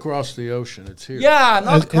 It's not across the ocean. It's here. Yeah,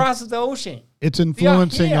 not across the ocean. It's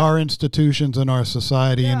influencing our institutions and our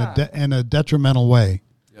society in a detrimental way.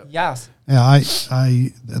 Yep. Yes. Yeah,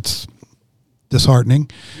 that's disheartening.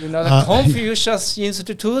 The Confucius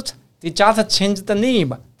Institute, they just changed the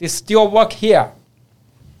name. They still work here.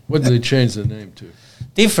 What did they change the name to?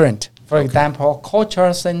 Different. For example,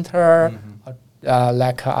 culture center,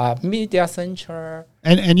 like a media center.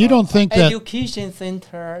 And you don't think that education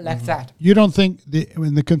center, like that. You don't think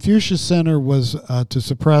the Confucius Center was to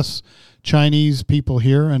suppress Chinese people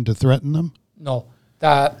here and to threaten them? No.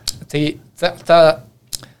 They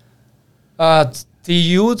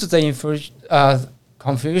use the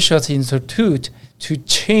Confucius Institute to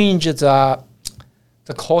change the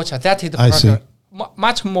culture. That is I see.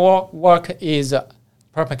 Much more work is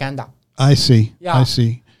propaganda. I see. Yeah. I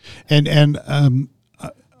see. And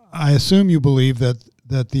I assume you believe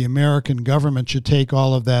that the American government should take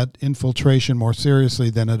all of that infiltration more seriously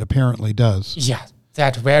than it apparently does. Yes,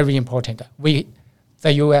 that's very important. We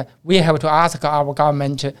have to ask our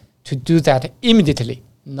government to do that immediately,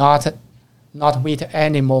 not wait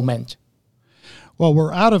any moment. Well,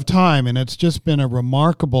 we're out of time, and it's just been a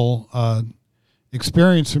remarkable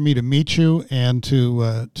experience for me to meet you and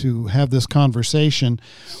to have this conversation.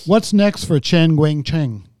 What's next for Chen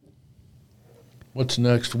Guangcheng? What's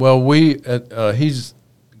next? Well, Guangcheng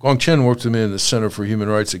works with me in the Center for Human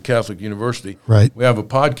Rights at Catholic University. Right. We have a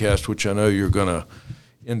podcast, which I know you're going to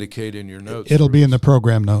indicate in your notes. It'll be in the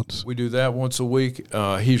program notes. We do that once a week.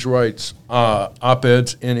 He writes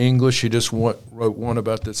op-eds in English. He just wrote one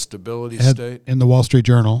about the stability state. In the Wall Street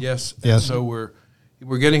Journal. Yes. Yes. And so we're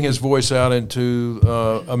getting his voice out into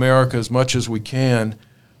America as much as we can.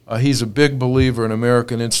 He's a big believer in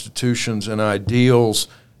American institutions and ideals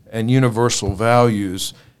and universal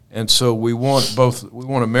values. And so we want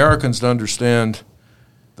Americans to understand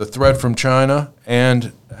the threat from China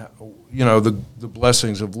and, the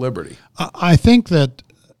blessings of liberty. I think that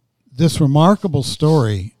this remarkable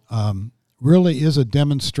story really is a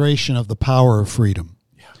demonstration of the power of freedom.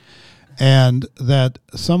 And that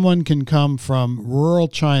someone can come from rural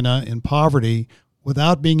China in poverty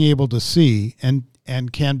without being able to see and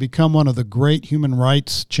can become one of the great human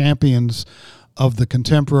rights champions of the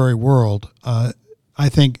contemporary world, I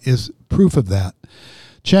think is proof of that.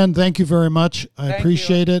 Chen, thank you very much. I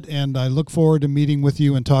appreciate it, and I look forward to meeting with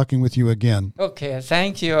you and talking with you again. Okay,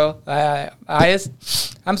 thank you.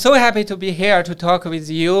 I'm so happy to be here to talk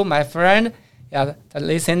with you, my friend, the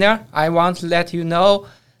listener. I want to let you know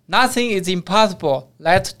nothing is impossible.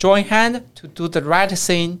 Let's join hands to do the right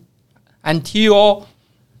thing until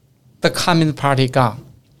the Communist Party gone.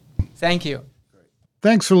 Thank you.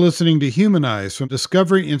 Thanks for listening to Humanize from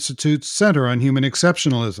Discovery Institute's Center on Human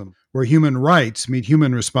Exceptionalism, where human rights meet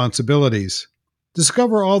human responsibilities.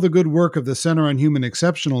 Discover all the good work of the Center on Human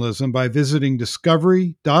Exceptionalism by visiting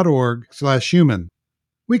discovery.org/human.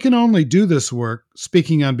 We can only do this work,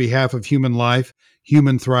 speaking on behalf of human life,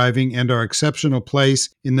 human thriving, and our exceptional place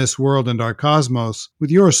in this world and our cosmos, with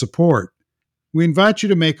your support. We invite you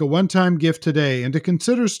to make a one-time gift today and to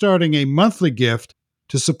consider starting a monthly gift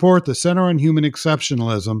to support the Center on Human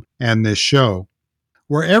Exceptionalism and this show.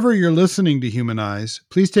 Wherever you're listening to Humanize,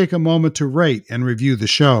 please take a moment to rate and review the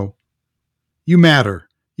show. You matter.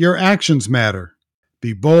 Your actions matter.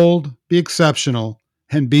 Be bold, be exceptional,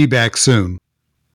 and be back soon.